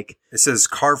soon. Like It says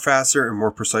carve faster and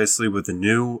more precisely with the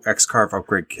new X-Carve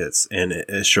upgrade kits, and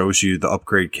it shows you the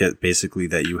upgrade kit basically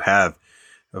that you have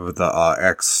of the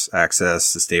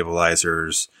X-Access, the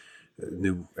stabilizers,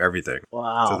 new everything.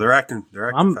 wow, So they're acting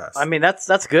fast. I mean,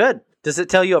 that's good. Does it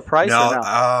tell you a price No,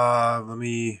 or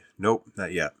no? nope,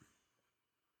 not yet.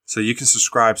 So you can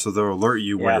subscribe, so they'll alert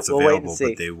you when Yeah, it's we'll wait and available, see.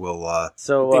 but they will.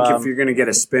 So I think if you're going to get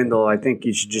a spindle, I think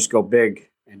you should just go big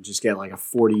and just get like a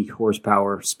 40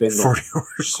 horsepower spindle. 40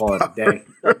 horsepower. Call it a day.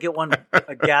 get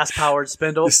a gas powered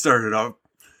spindle. They started up.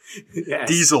 Yes.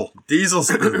 Diesel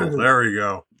spindle. There we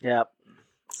go. Yeah.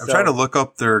 I'm trying to look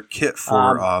up their kit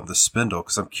for the spindle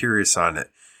because I'm curious on it.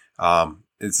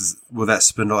 Will that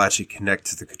spindle actually connect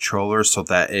to the controller so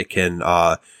that it can,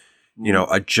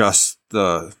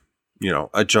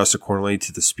 adjust accordingly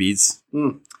to the speeds?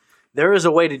 There is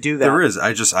a way to do that. There is.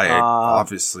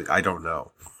 Obviously, I don't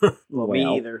know. Well, me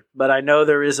either. But I know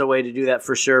there is a way to do that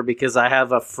for sure because I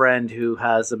have a friend who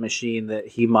has a machine that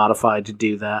he modified to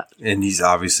do that. And he's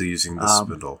obviously using the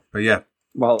spindle. But yeah.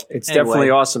 Well, it's Anyway. definitely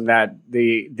awesome that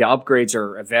the upgrades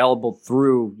are available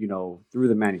through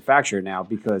the manufacturer now,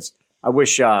 because I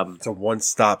wish It's a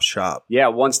one-stop shop. yeah,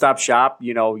 one-stop shop,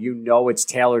 it's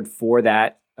tailored for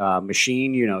that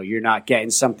machine. You're not getting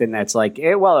something that's like,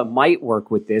 it might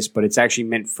work with this, but it's actually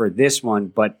meant for this one.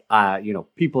 But,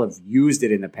 people have used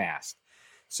it in the past.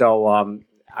 So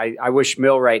I wish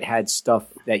Millwright had stuff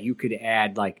that you could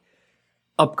add, like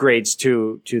upgrades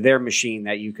to their machine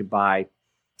that you could buy.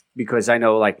 Because I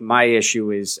know, like, my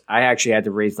issue is I actually had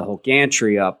to raise the whole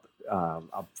gantry up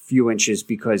a few inches,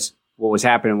 because what was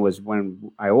happening was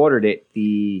when I ordered it,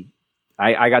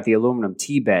 I got the aluminum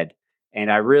T-bed,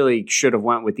 and I really should have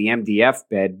went with the MDF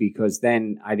bed, because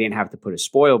then I didn't have to put a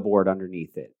spoil board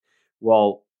underneath it.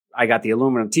 Well, I got the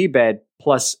aluminum T-bed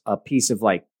plus a piece of,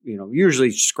 like,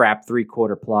 usually scrap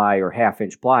 3/4 ply or 1/2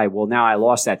 inch ply. Well, now I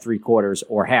lost that 3/4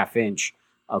 or 1/2 inch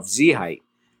of Z height.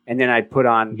 And then I put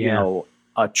on,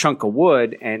 a chunk of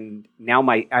wood, and now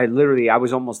I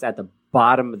was almost at the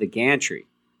bottom of the gantry.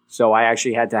 So I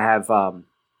actually had to have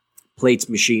plates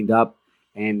machined up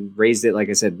and raised it, like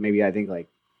I said, maybe I think like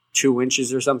 2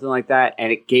 inches or something like that. And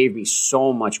it gave me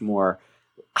so much more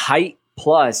height.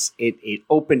 Plus, it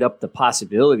opened up the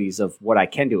possibilities of what I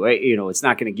can do. It's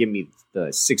not going to give me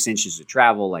the 6 inches of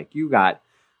travel like you got,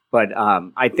 but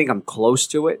I think I'm close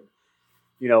to it.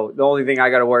 The only thing I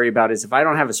got to worry about is if I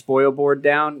don't have a spoil board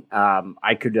down,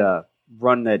 I could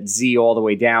run the Z all the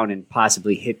way down and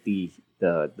possibly hit the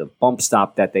bump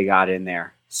stop that they got in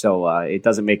there. So it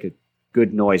doesn't make a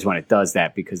good noise when it does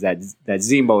that, because that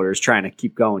Z motor is trying to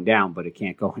keep going down, but it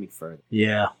can't go any further.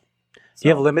 Yeah. Do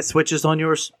you have limit switches on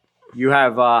yours? You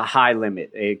have a high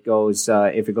limit. It goes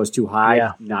if it goes too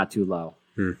high, not too low.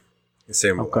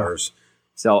 Same with ours.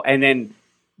 So, and then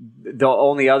the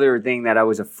only other thing that I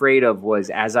was afraid of was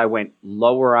as I went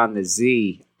lower on the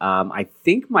Z, I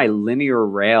think my linear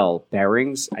rail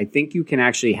bearings, I think you can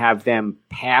actually have them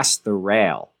pass the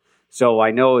rail. So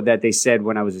I know that they said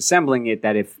when I was assembling it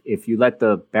that if you let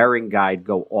the bearing guide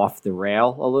go off the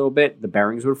rail a little bit, the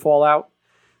bearings would fall out.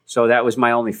 So that was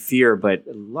my only fear, but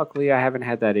luckily I haven't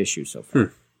had that issue so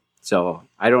far. So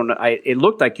I don't know. It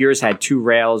looked like yours had 2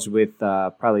 rails with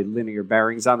probably linear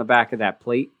bearings on the back of that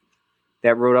plate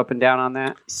that rode up and down on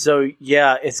that. So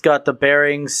yeah, it's got the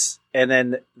bearings and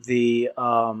then the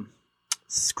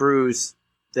screws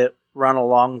that run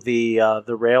along the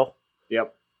rail.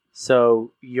 Yep.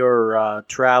 So your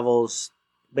travel's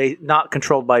not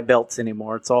controlled by belts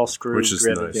anymore. It's all screw Which is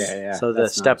driven. nice. Yeah. So the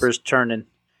That's stepper's turning.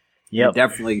 Yep.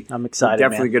 Yep. I'm excited.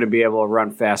 Definitely Man. going to be able to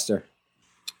run faster.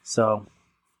 So,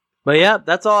 but yeah,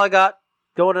 that's all I got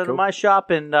going into Cool. my shop,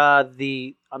 and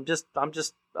I'm just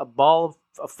a ball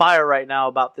of fire right now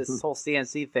about this whole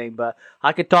CNC thing. But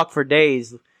I could talk for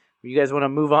days. You guys want to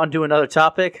move on to another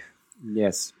topic?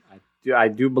 Yes, I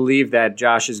do believe that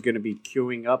Josh is going to be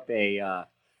queuing up a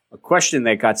question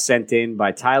that got sent in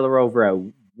by Tyler over at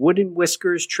Wooden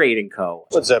Whiskers Trading Co.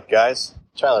 What's up, guys?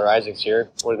 Tyler Isaacs here,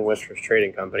 Wooden Whiskers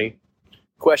Trading Company.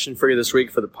 Question for you this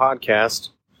week for the podcast: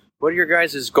 what are your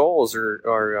guys' goals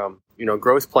or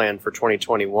growth plan for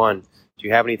 2021? Do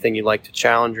you have anything you'd like to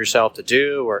challenge yourself to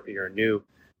do, or your new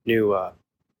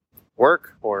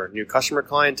work or new customer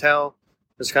clientele?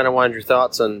 Just kind of wanted your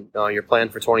thoughts on your plan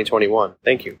for 2021.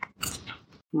 Thank you.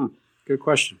 Good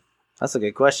question. That's a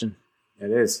good question. It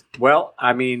is. Well,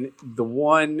 I mean, the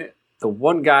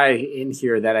one guy in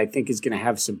here that I think is going to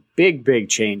have some big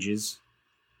changes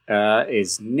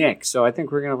is Nick. So I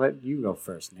think we're going to let you go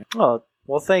first, Nick. Oh,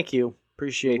 well, thank you.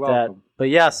 Appreciate You're that. welcome. But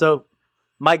yeah, so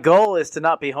my goal is to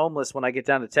not be homeless when I get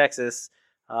down to Texas.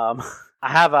 I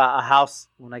have a house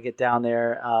when I get down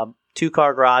there,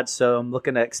 2-car garage, so I'm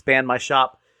looking to expand my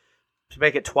shop to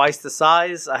make it twice the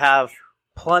size. I have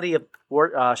plenty of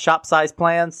shop size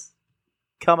plans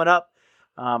coming up,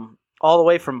 all the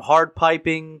way from hard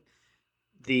piping,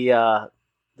 the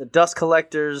dust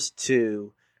collectors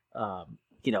to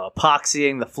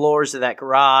epoxying the floors of that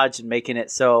garage and making it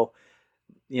so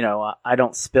I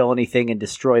don't spill anything and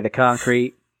destroy the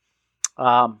concrete.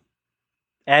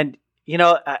 And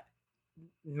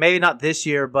maybe not this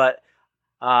year, but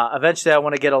eventually I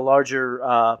want to get a larger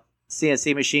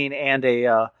CNC machine and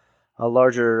a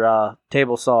larger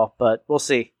table saw. But we'll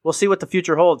see. We'll see what the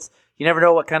future holds. You never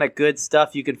know what kind of good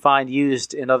stuff you can find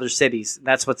used in other cities.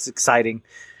 That's what's exciting.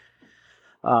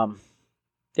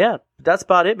 Yeah, that's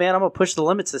about it, man. I'm going to push the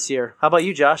limits this year. How about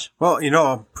you, Josh? Well,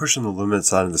 I'm pushing the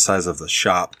limits on the size of the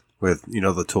shop with,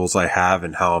 the tools I have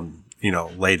and how I'm,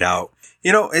 laid out.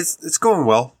 It's going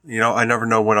well. I never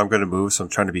know when I'm going to move, so I'm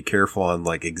trying to be careful on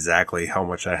like exactly how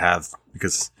much I have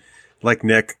because like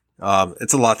Nick,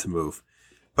 it's a lot to move.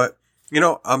 But,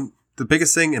 the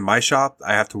biggest thing in my shop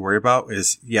I have to worry about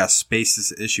is, space is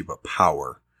the issue, but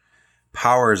power.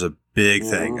 Power is a big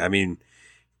thing. I mean,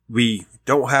 we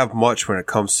don't have much when it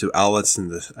comes to outlets in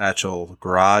the actual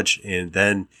garage. And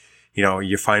then,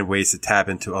 you find ways to tap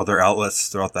into other outlets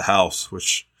throughout the house,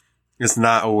 which is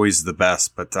not always the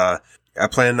best. But I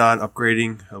plan on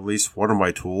upgrading at least one of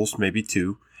my tools, maybe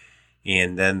two.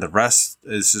 And then the rest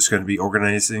is just going to be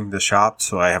organizing the shop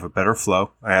so I have a better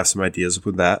flow. I have some ideas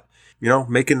with that.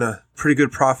 Making a pretty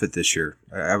good profit this year.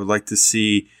 I would like to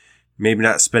see maybe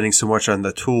not spending so much on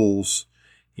the tools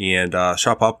and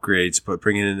shop upgrades, but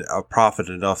bringing in a profit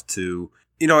enough to,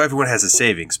 everyone has a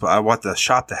savings, but I want the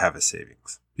shop to have a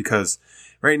savings because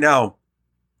right now,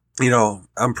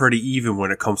 I'm pretty even when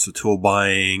it comes to tool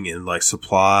buying and like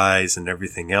supplies and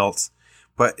everything else.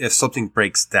 But if something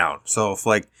breaks down, so if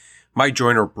like my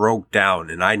joiner broke down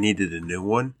and I needed a new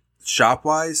one, shop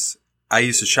wise, I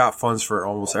use the shop funds for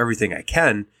almost everything I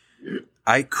can.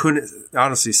 I couldn't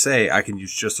honestly say I can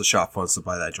use just the shop funds to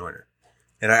buy that joiner.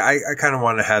 And I kind of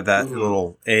want to have that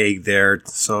little egg there.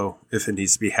 So if it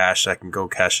needs to be hashed, I can go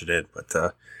cash it in.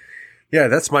 But,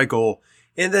 that's my goal.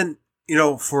 And then,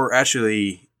 for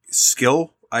actually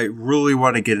skill, I really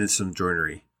want to get into some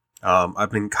joinery.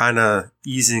 I've been kind of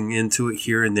easing into it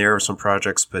here and there with some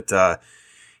projects, but,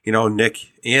 Nick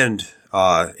and,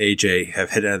 AJ have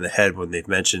hit it on the head when they've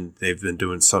mentioned they've been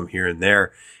doing some here and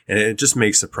there, and it just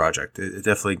makes the project. It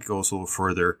definitely goes a little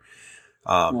further.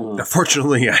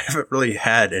 Unfortunately, I haven't really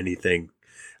had anything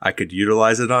I could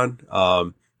utilize it on.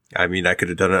 I mean, I could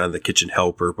have done it on the kitchen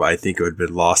helper, but I think it would have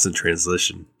been lost in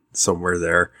translation somewhere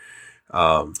there.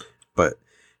 But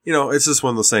it's just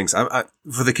one of those things.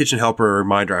 For the kitchen helper, a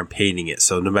reminder, I'm painting it.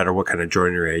 So no matter what kind of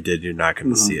joinery I did, you're not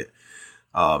going to see it.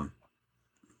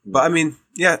 But I mean,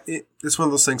 it's one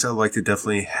of those things I'd like to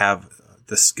definitely have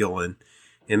the skill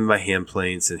in my hand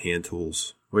planes and hand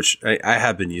tools, which I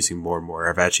have been using more and more.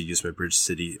 I've actually used my Bridge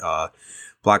City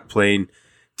block plane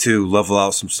to level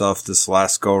out some stuff this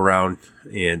last go around,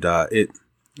 and it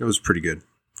was pretty good.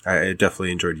 I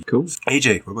definitely enjoyed it. Cool.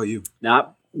 AJ, what about you?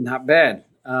 Not bad.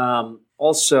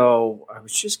 Also, I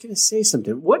was just going to say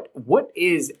something. What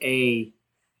is a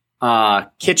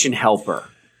kitchen helper?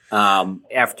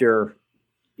 After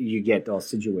you get all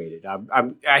situated.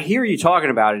 I hear you talking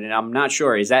about it, and I'm not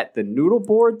sure. Is that the noodle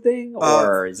board thing,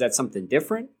 or is that something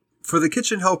different? For the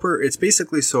kitchen helper, it's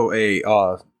basically so a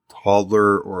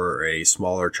toddler or a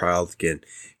smaller child can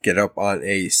get up on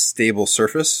a stable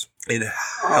surface and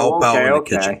help out in the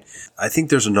kitchen. I think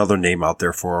there's another name out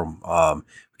there for them.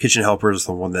 Kitchen helper is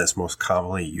the one that's most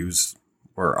commonly used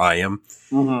where I am.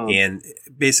 Mm-hmm. And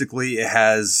basically it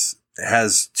has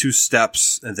 2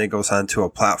 steps and then goes onto a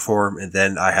platform. And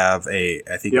then I have an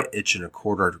 1.25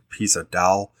 inch piece of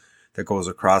dowel that goes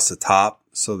across the top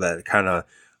so that it kind of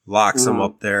locks them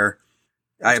up there.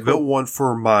 I built one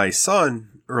for my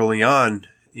son early on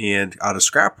and out of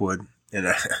scrap wood.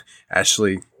 And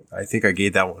actually, I think I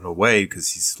gave that one away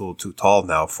because he's a little too tall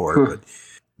now for it. But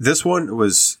this one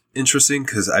was interesting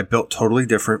because I built totally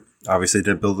different. Obviously, I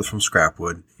didn't build it from scrap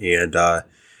wood. And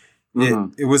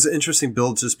it was an interesting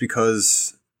build just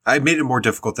because I made it more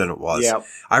difficult than it was. Yep.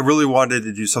 I really wanted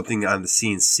to do something on the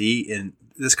CNC, and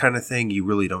this kind of thing, you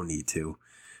really don't need to.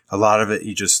 A lot of it,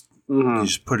 you just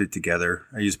put it together.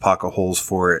 I use pocket holes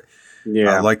for it.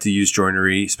 Yeah. I like to use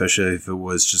joinery, especially if it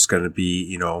was just going to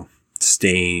be,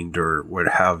 stained or what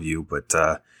have you. But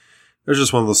there's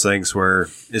just one of those things where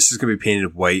it's just going to be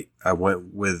painted white. I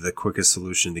went with the quickest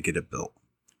solution to get it built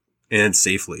and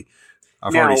safely.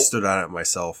 I've already stood on it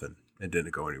myself and it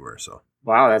didn't go anywhere. So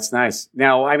wow, that's nice.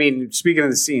 Now, I mean, speaking of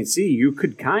the CNC, you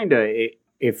could kind of,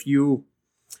 if you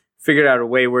figured out a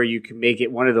way where you can make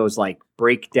it one of those like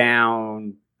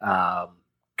breakdown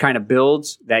kind of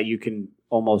builds that you can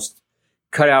almost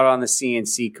cut out on the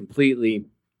CNC completely,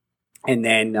 and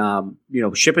then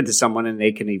ship it to someone, and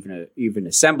they can even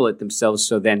assemble it themselves.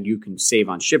 So then you can save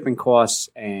on shipping costs,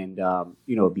 and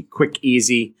it'd be quick,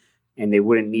 easy, and they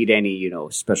wouldn't need any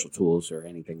special tools or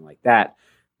anything like that.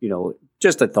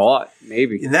 Just a thought,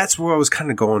 maybe. And that's where I was kind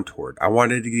of going toward. I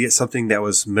wanted to get something that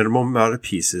was minimum amount of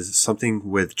pieces, something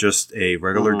with just a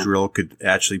regular drill could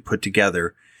actually put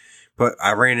together. But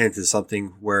I ran into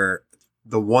something where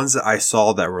the ones that I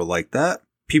saw that were like that,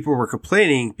 people were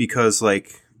complaining because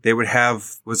they would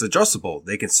was adjustable.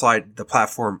 They can slide the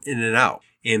platform in and out.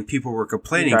 And people were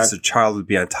complaining because the child would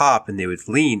be on top and they would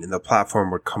lean and the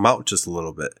platform would come out just a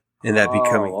little bit. And that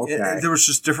there was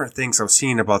just different things I'm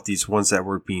seeing about these ones that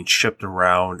were being shipped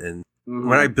around. And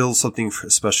when I build something,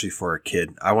 especially for a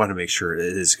kid, I want to make sure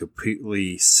it is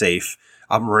completely safe.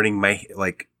 I'm running my,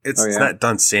 it's not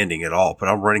done sanding at all, but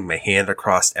I'm running my hand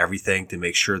across everything to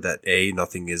make sure that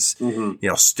nothing is,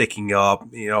 sticking up.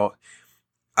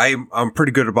 I'm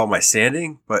pretty good about my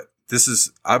sanding, but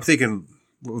I'm thinking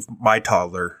with my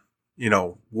toddler,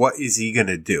 what is he going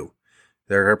to do?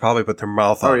 They're going to probably put their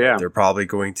mouth on it. They're probably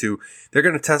going to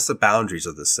test the boundaries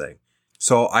of this thing.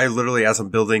 So I literally, as I'm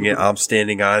building it, I'm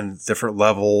standing on different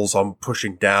levels. I'm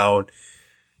pushing down.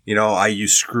 I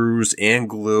use screws and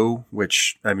glue,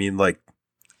 which,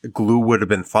 glue would have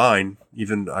been fine.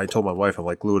 Even I told my wife, I'm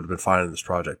like, glue would have been fine in this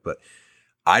project, but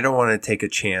I don't want to take a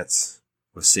chance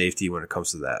with safety when it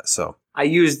comes to that. So I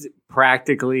used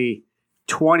practically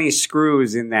 20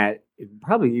 screws in that,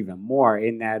 probably even more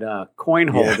in that coin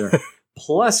holder,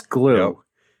 plus glue,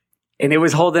 and it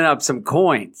was holding up some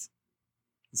coins.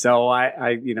 So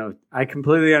I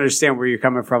completely understand where you're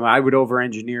coming from. I would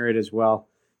over-engineer it as well,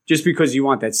 just because you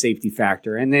want that safety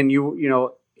factor, and then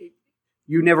you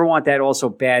never want that also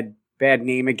bad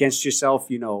name against yourself.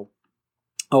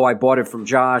 I bought it from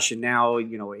Josh, and now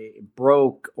it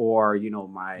broke, or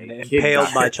my kid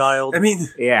impaled my child.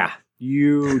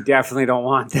 You definitely don't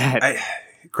want that.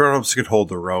 Grown-ups could hold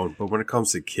their own, but when it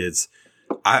comes to kids,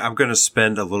 I'm going to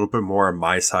spend a little bit more on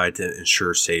my side to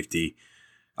ensure safety.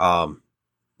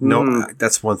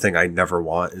 That's one thing I never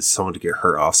want is someone to get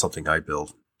hurt off something I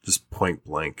build, just point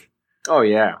blank. Oh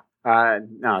yeah.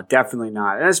 No, definitely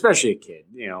not. And especially a kid,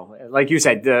 like you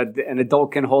said, an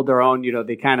adult can hold their own,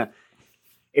 they kind of,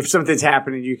 if something's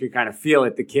happening, you can kind of feel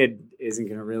it. The kid isn't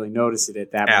going to really notice it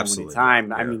at that moment in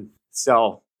time.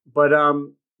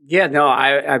 Yeah.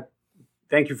 I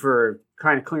thank you for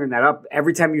kind of clearing that up.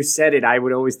 Every time you said it, I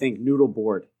would always think noodle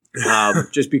board,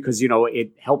 just because,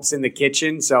 it helps in the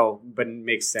kitchen. But it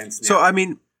makes sense now. So,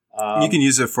 you can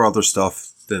use it for other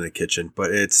stuff than the kitchen,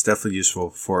 but it's definitely useful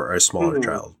for a smaller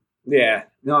child. Yeah.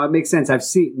 No, it makes sense.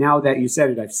 Now that you said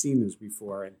it, I've seen those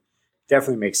before, and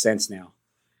definitely makes sense now.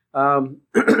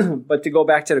 But to go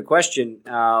back to the question,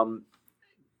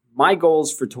 my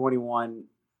goals for 21,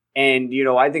 and,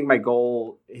 I think my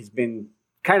goal has been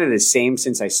kind of the same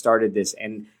since I started this,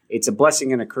 and it's a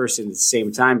blessing and a curse at the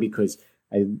same time, because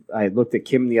I looked at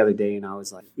Kim the other day and I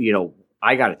was like,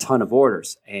 I got a ton of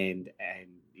orders, and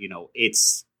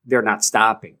they're not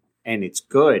stopping, and it's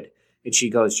good. And she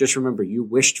goes, just remember, you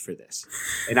wished for this.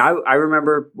 And I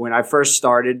remember when I first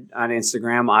started on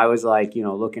Instagram, I was like,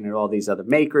 looking at all these other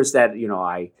makers that,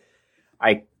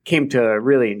 I came to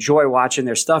really enjoy watching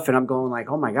their stuff. And I'm going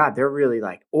like, oh my God, they're really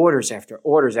like orders after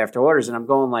orders after orders. And I'm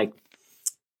going like,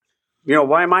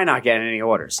 why am I not getting any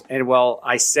orders? And well,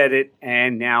 I said it,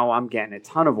 and now I'm getting a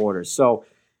ton of orders. So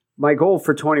my goal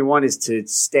for 21 is to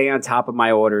stay on top of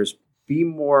my orders, be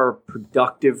more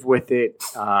productive with it,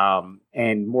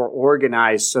 and more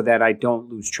organized so that I don't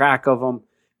lose track of them,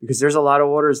 because there's a lot of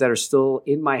orders that are still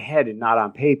in my head and not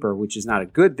on paper, which is not a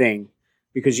good thing,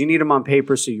 because you need them on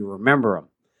paper so you remember them.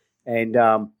 And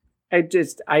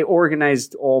I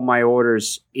organized all my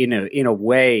orders in a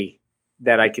way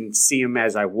that I can see them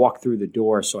as I walk through the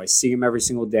door. So I see them every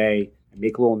single day. I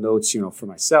make little notes, for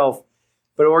myself.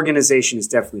 But organization is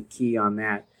definitely key on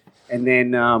that. And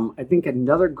then I think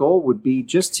another goal would be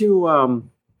just to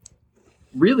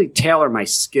really tailor my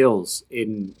skills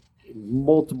in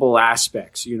multiple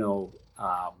aspects,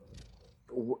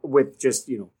 with just,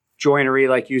 joinery,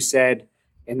 like you said.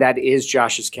 And that is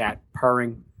Josh's cat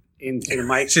purring into the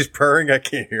mic. She's purring. I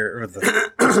can't hear it with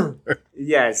the...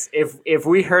 Yes. If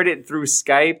we heard it through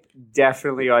Skype,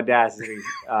 definitely Audacity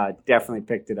definitely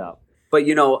picked it up. But,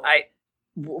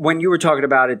 when you were talking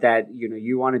about it, that,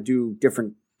 you want to do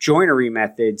different joinery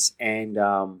methods, and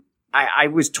I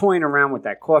was toying around with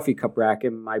that coffee cup rack,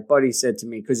 and my buddy said to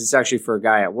me, because it's actually for a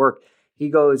guy at work, he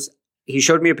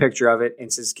showed me a picture of it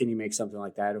and says, can you make something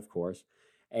like that? Of course.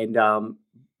 And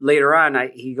later on,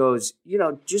 he goes,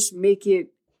 just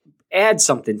add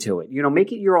something to it,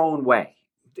 make it your own way.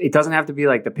 It doesn't have to be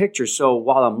like the picture. So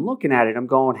while I'm looking at it, I'm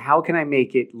going, how can I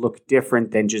make it look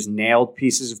different than just nailed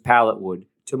pieces of pallet wood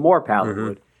to more pallet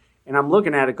wood? And I'm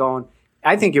looking at it going,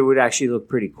 I think it would actually look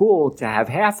pretty cool to have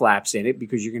half laps in it,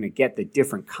 because you're going to get the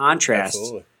different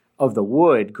contrasts of the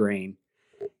wood grain.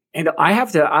 And I'll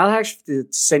have to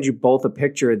send you both a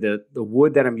picture of the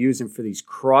wood that I'm using for these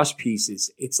cross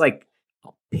pieces. It's like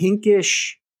a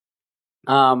pinkish.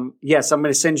 Yes, I'm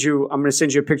going to send you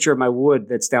a picture of my wood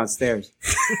that's downstairs.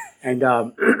 And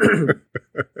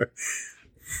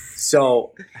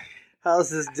so how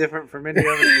is this different from any other?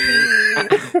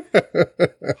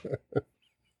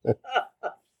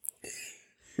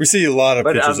 We see a lot of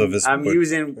pictures of this. I'm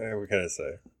using. What can I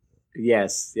say?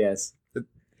 Yes.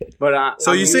 But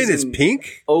so you're saying it's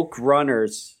pink? Oak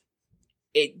runners.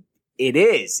 It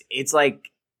is. It's like,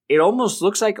 it almost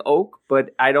looks like oak,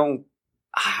 but I don't.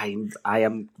 I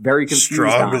am very confused.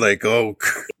 Strong like oak.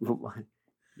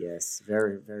 Yes,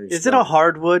 very, very. Is it a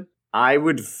hardwood? I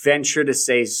would venture to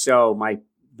say so.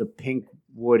 The pink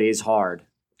wood is hard.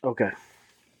 Okay.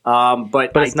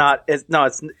 But it's not. It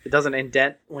doesn't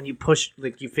indent when you push,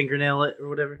 like you fingernail it or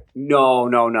whatever.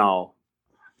 No,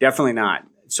 definitely not.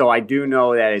 So I do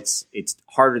know that it's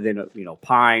harder than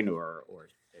pine or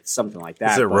something like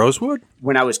that. Is it rosewood?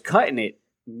 When I was cutting it,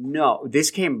 no, this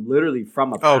came literally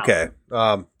from a pallet. Okay.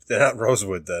 They're not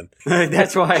rosewood then.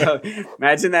 That's why.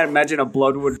 Imagine a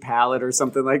bloodwood pallet or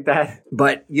something like that.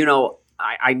 But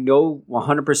I know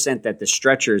 100% that the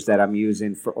stretchers that I'm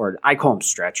using or I call them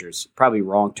stretchers, probably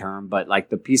wrong term, but like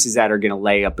the pieces that are going to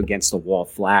lay up against the wall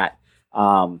flat,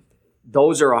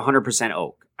 those are 100%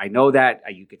 oak. I know that.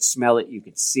 You could smell it, you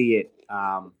could see it.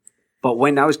 But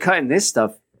when I was cutting this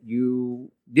stuff,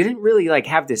 you didn't really like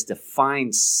have this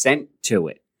defined scent to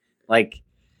it. Like,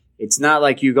 it's not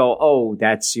like you go, oh,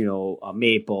 that's, a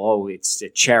maple. Oh, it's a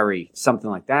cherry, something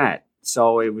like that.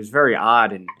 So it was very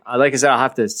odd. And like I said, I'll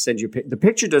have to send you the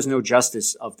picture does no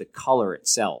justice of the color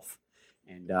itself.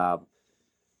 And, now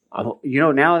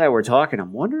that we're talking,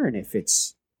 I'm wondering if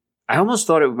I almost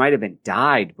thought it might have been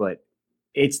dyed, but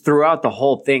it's throughout the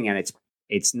whole thing. And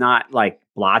it's not like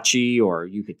blotchy or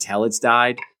you could tell it's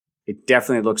dyed. It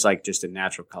definitely looks like just a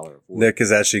natural color of wood. Nick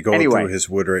is actually going through his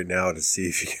wood right now to see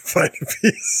if he can find a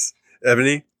piece.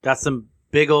 Ebony? Got some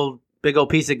big old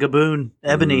piece of gaboon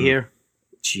ebony here.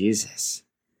 Jesus.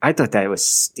 I thought that was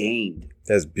stained.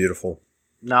 That's beautiful.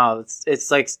 No,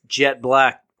 it's like jet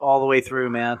black all the way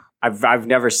through, man. I've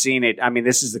never seen it. I mean,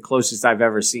 this is the closest I've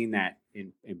ever seen that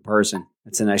in person.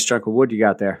 That's a nice chunk of wood you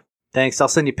got there. Thanks. I'll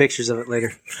send you pictures of it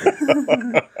later.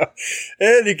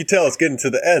 And you can tell it's getting to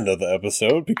the end of the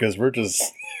episode because we're just...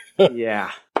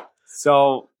 Yeah.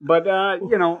 So, but,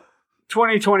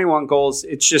 2021 goals,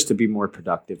 it's just to be more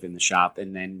productive in the shop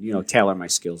and then, tailor my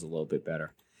skills a little bit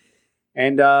better.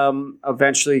 And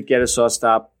eventually get a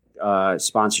SawStop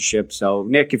sponsorship. So,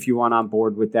 Nick, if you want on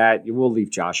board with that, you will leave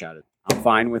Josh out of it. I'm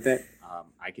fine with it.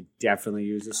 I could definitely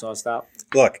use a SawStop.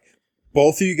 Look,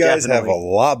 both of you guys have a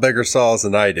lot bigger saws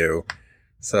than I do.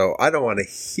 So I don't want to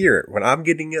hear it when I'm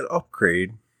getting an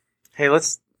upgrade. Hey,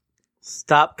 let's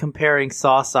Stop comparing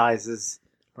saw sizes.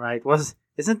 Right?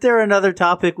 Isn't there another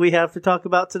topic we have to talk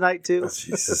about tonight too? Oh,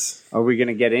 Jesus. Are we going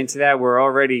to get into that?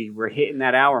 We're hitting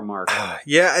that hour mark.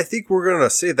 Yeah, I think we're going to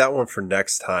save that one for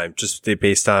next time, just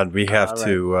based on we have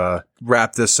to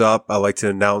wrap this up. I'd like to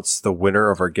announce the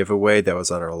winner of our giveaway that was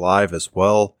on our live as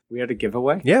well. We had a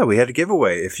giveaway? Yeah, we had a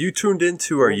giveaway. If you tuned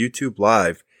into our YouTube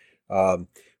live,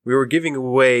 we were giving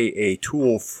away a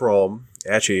tool from,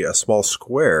 actually a small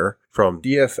square from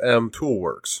DFM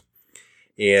Toolworks.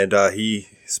 And he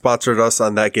sponsored us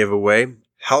on that giveaway.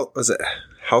 How was it?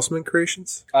 Houseman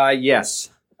Creations?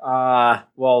 Yes.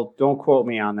 Well, don't quote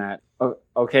me on that.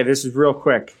 Okay, this is real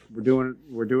quick. We're doing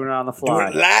it on the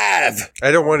fly. Do it live. I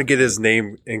don't want to get his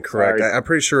name incorrect. Sorry. I'm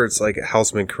pretty sure it's like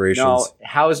Houseman Creations. No,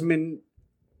 Hausman.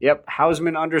 Yep,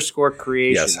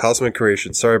 Hausman_Creations. Yes, Houseman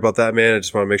Creations. Sorry about that, man. I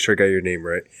just want to make sure I got your name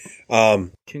right.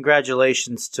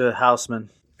 Congratulations to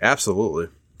Houseman. Absolutely.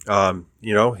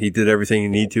 He did everything he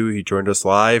needed to. He joined us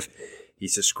live. He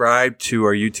subscribed to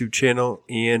our YouTube channel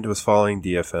and was following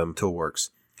DFM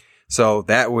Toolworks. So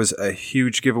that was a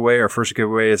huge giveaway. Our first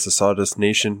giveaway is the Sawdust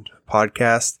Nation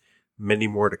podcast. Many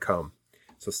more to come.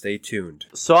 So stay tuned.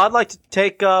 So I'd like to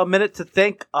take a minute to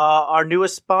thank our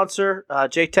newest sponsor,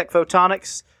 JTech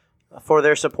Photonics, for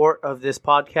their support of this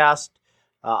podcast.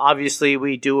 Obviously,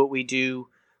 we do what we do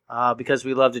because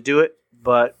we love to do it,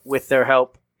 but with their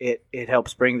help, it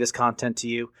helps bring this content to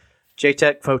you.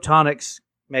 JTech Photonics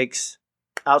makes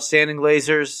outstanding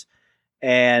lasers,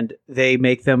 and they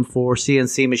make them for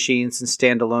CNC machines and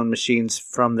standalone machines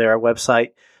from their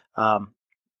website.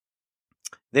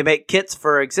 They make kits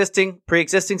for pre-existing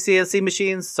CNC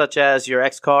machines, such as your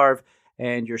X-Carve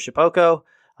and your Shipoko.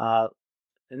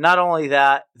 Not only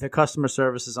that, their customer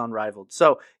service is unrivaled.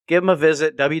 So give them a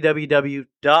visit,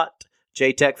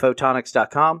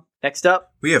 www.jtechphotonics.com. Next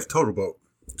up, we have Total Boat.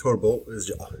 Total Boat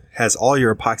has all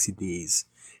your epoxy needs,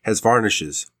 has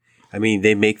varnishes. I mean,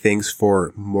 they make things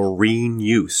for marine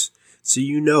use. So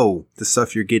the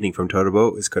stuff you're getting from Total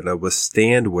Boat is going to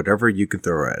withstand whatever you can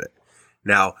throw at it.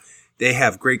 Now, they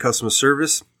have great customer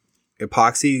service.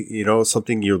 Epoxy,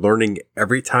 something you're learning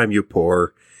every time you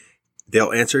pour.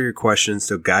 They'll answer your questions.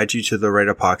 They'll guide you to the right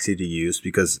epoxy to use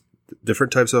because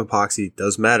different types of epoxy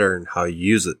does matter in how you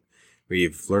use it.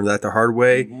 We've learned that the hard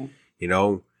way.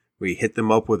 Mm-hmm. We hit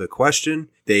them up with a question.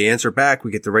 They answer back.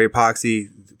 We get the right epoxy.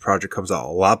 The project comes out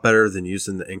a lot better than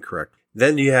using the incorrect.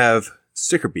 Then you have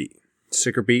StickerBeat.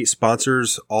 StickerBeat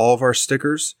sponsors all of our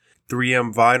stickers.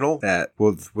 3M vinyl that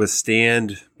will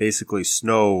withstand basically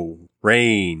snow,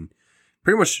 rain,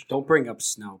 pretty much. Don't bring up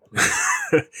snow, please.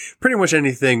 Pretty much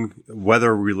anything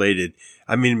weather related.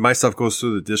 I mean, my stuff goes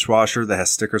through the dishwasher that has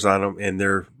stickers on them, and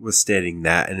they're withstanding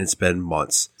that, and it's been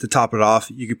months. To top it off,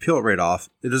 you can peel it right off.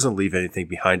 It doesn't leave anything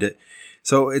behind it.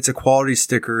 So it's a quality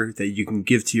sticker that you can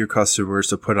give to your customers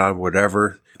to put on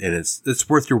whatever, and it's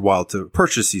worth your while to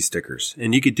purchase these stickers.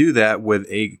 And you could do that with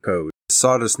a code,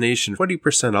 Sawdust Nation,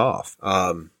 20% off.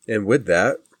 And with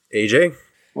that, AJ?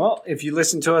 Well, if you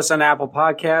listen to us on Apple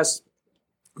Podcasts,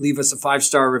 leave us a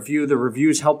 5-star review. The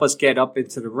reviews help us get up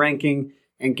into the ranking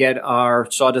and get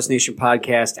our Sawdust Nation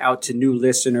podcast out to new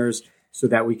listeners so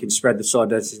that we can spread the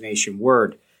Sawdust Nation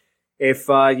word. If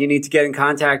you need to get in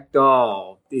contact,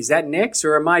 is that Nick's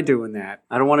or am I doing that?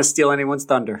 I don't want to steal anyone's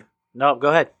thunder. No, go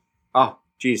ahead. Oh,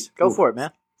 geez. Go for it,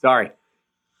 man. Sorry.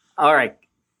 All right.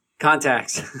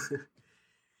 Contacts.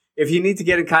 If you need to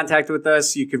get in contact with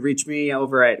us, you can reach me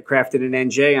over at Crafted and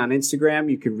NJ on Instagram.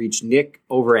 You can reach Nick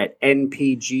over at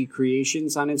NPG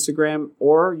Creations on Instagram,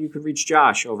 or you can reach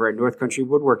Josh over at North Country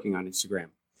Woodworking on Instagram.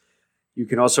 You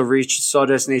can also reach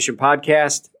Sawdust Nation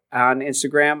Podcast on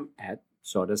Instagram at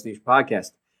Sawdust Nation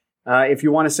Podcast. If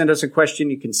you want to send us a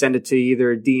question, you can send it to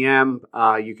either a DM.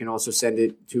 You can also send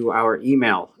it to our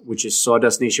email, which is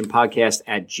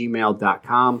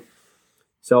sawdustnationpodcast@gmail.com.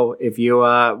 So if you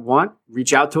want,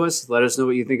 reach out to us. Let us know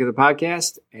what you think of the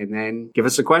podcast, and then give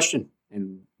us a question,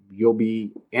 and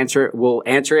we'll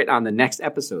answer it on the next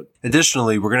episode.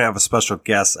 Additionally, we're going to have a special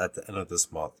guest at the end of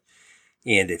this month.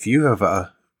 And if you have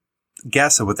a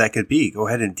guess of what that could be, go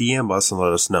ahead and DM us and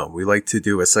let us know. We like to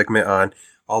do a segment on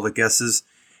all the guesses.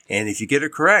 And if you get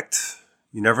it correct,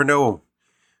 you never know.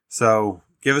 So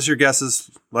give us your guesses.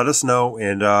 Let us know.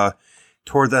 And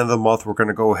toward the end of the month, we're going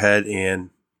to go ahead and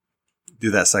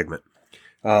do that segment.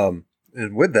 And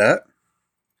with that,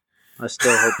 I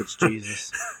still hope it's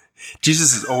Jesus.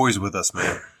 Jesus is always with us,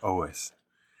 man. Always.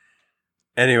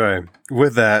 Anyway,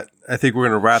 with that, I think we're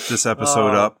going to wrap this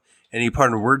episode up. Any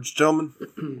parting words,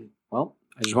 gentlemen? Well,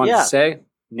 I just wanted to say,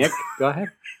 Nick, go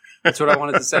ahead. That's what I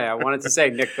wanted to say.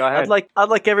 Nick, go ahead. I'd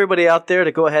like everybody out there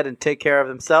to go ahead and take care of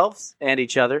themselves and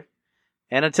each other.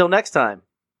 And until next time,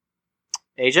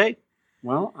 AJ?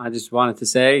 Well, I just wanted to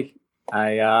say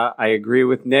I agree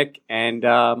with Nick, and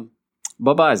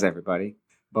bye-byes, everybody.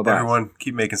 Bye-bye. Everyone,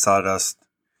 keep making sawdust.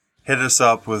 Hit us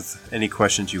up with any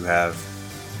questions you have.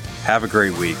 Have a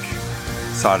great week.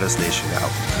 Sawdust Nation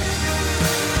out.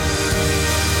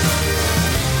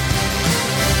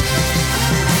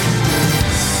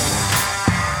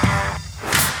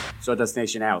 Sawdust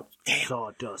Nation out.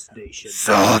 Sawdust Nation.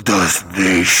 Sawdust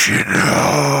Nation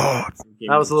out.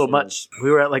 That was a little much. We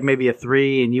were at like maybe a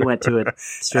 3, and you went to a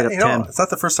straight up 10. It's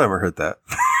not the first time I heard that.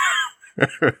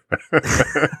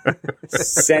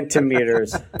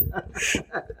 Centimeters.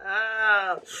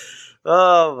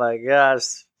 Oh my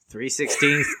gosh.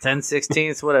 3/16,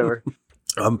 10/16, whatever.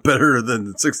 I'm better than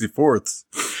the 64ths.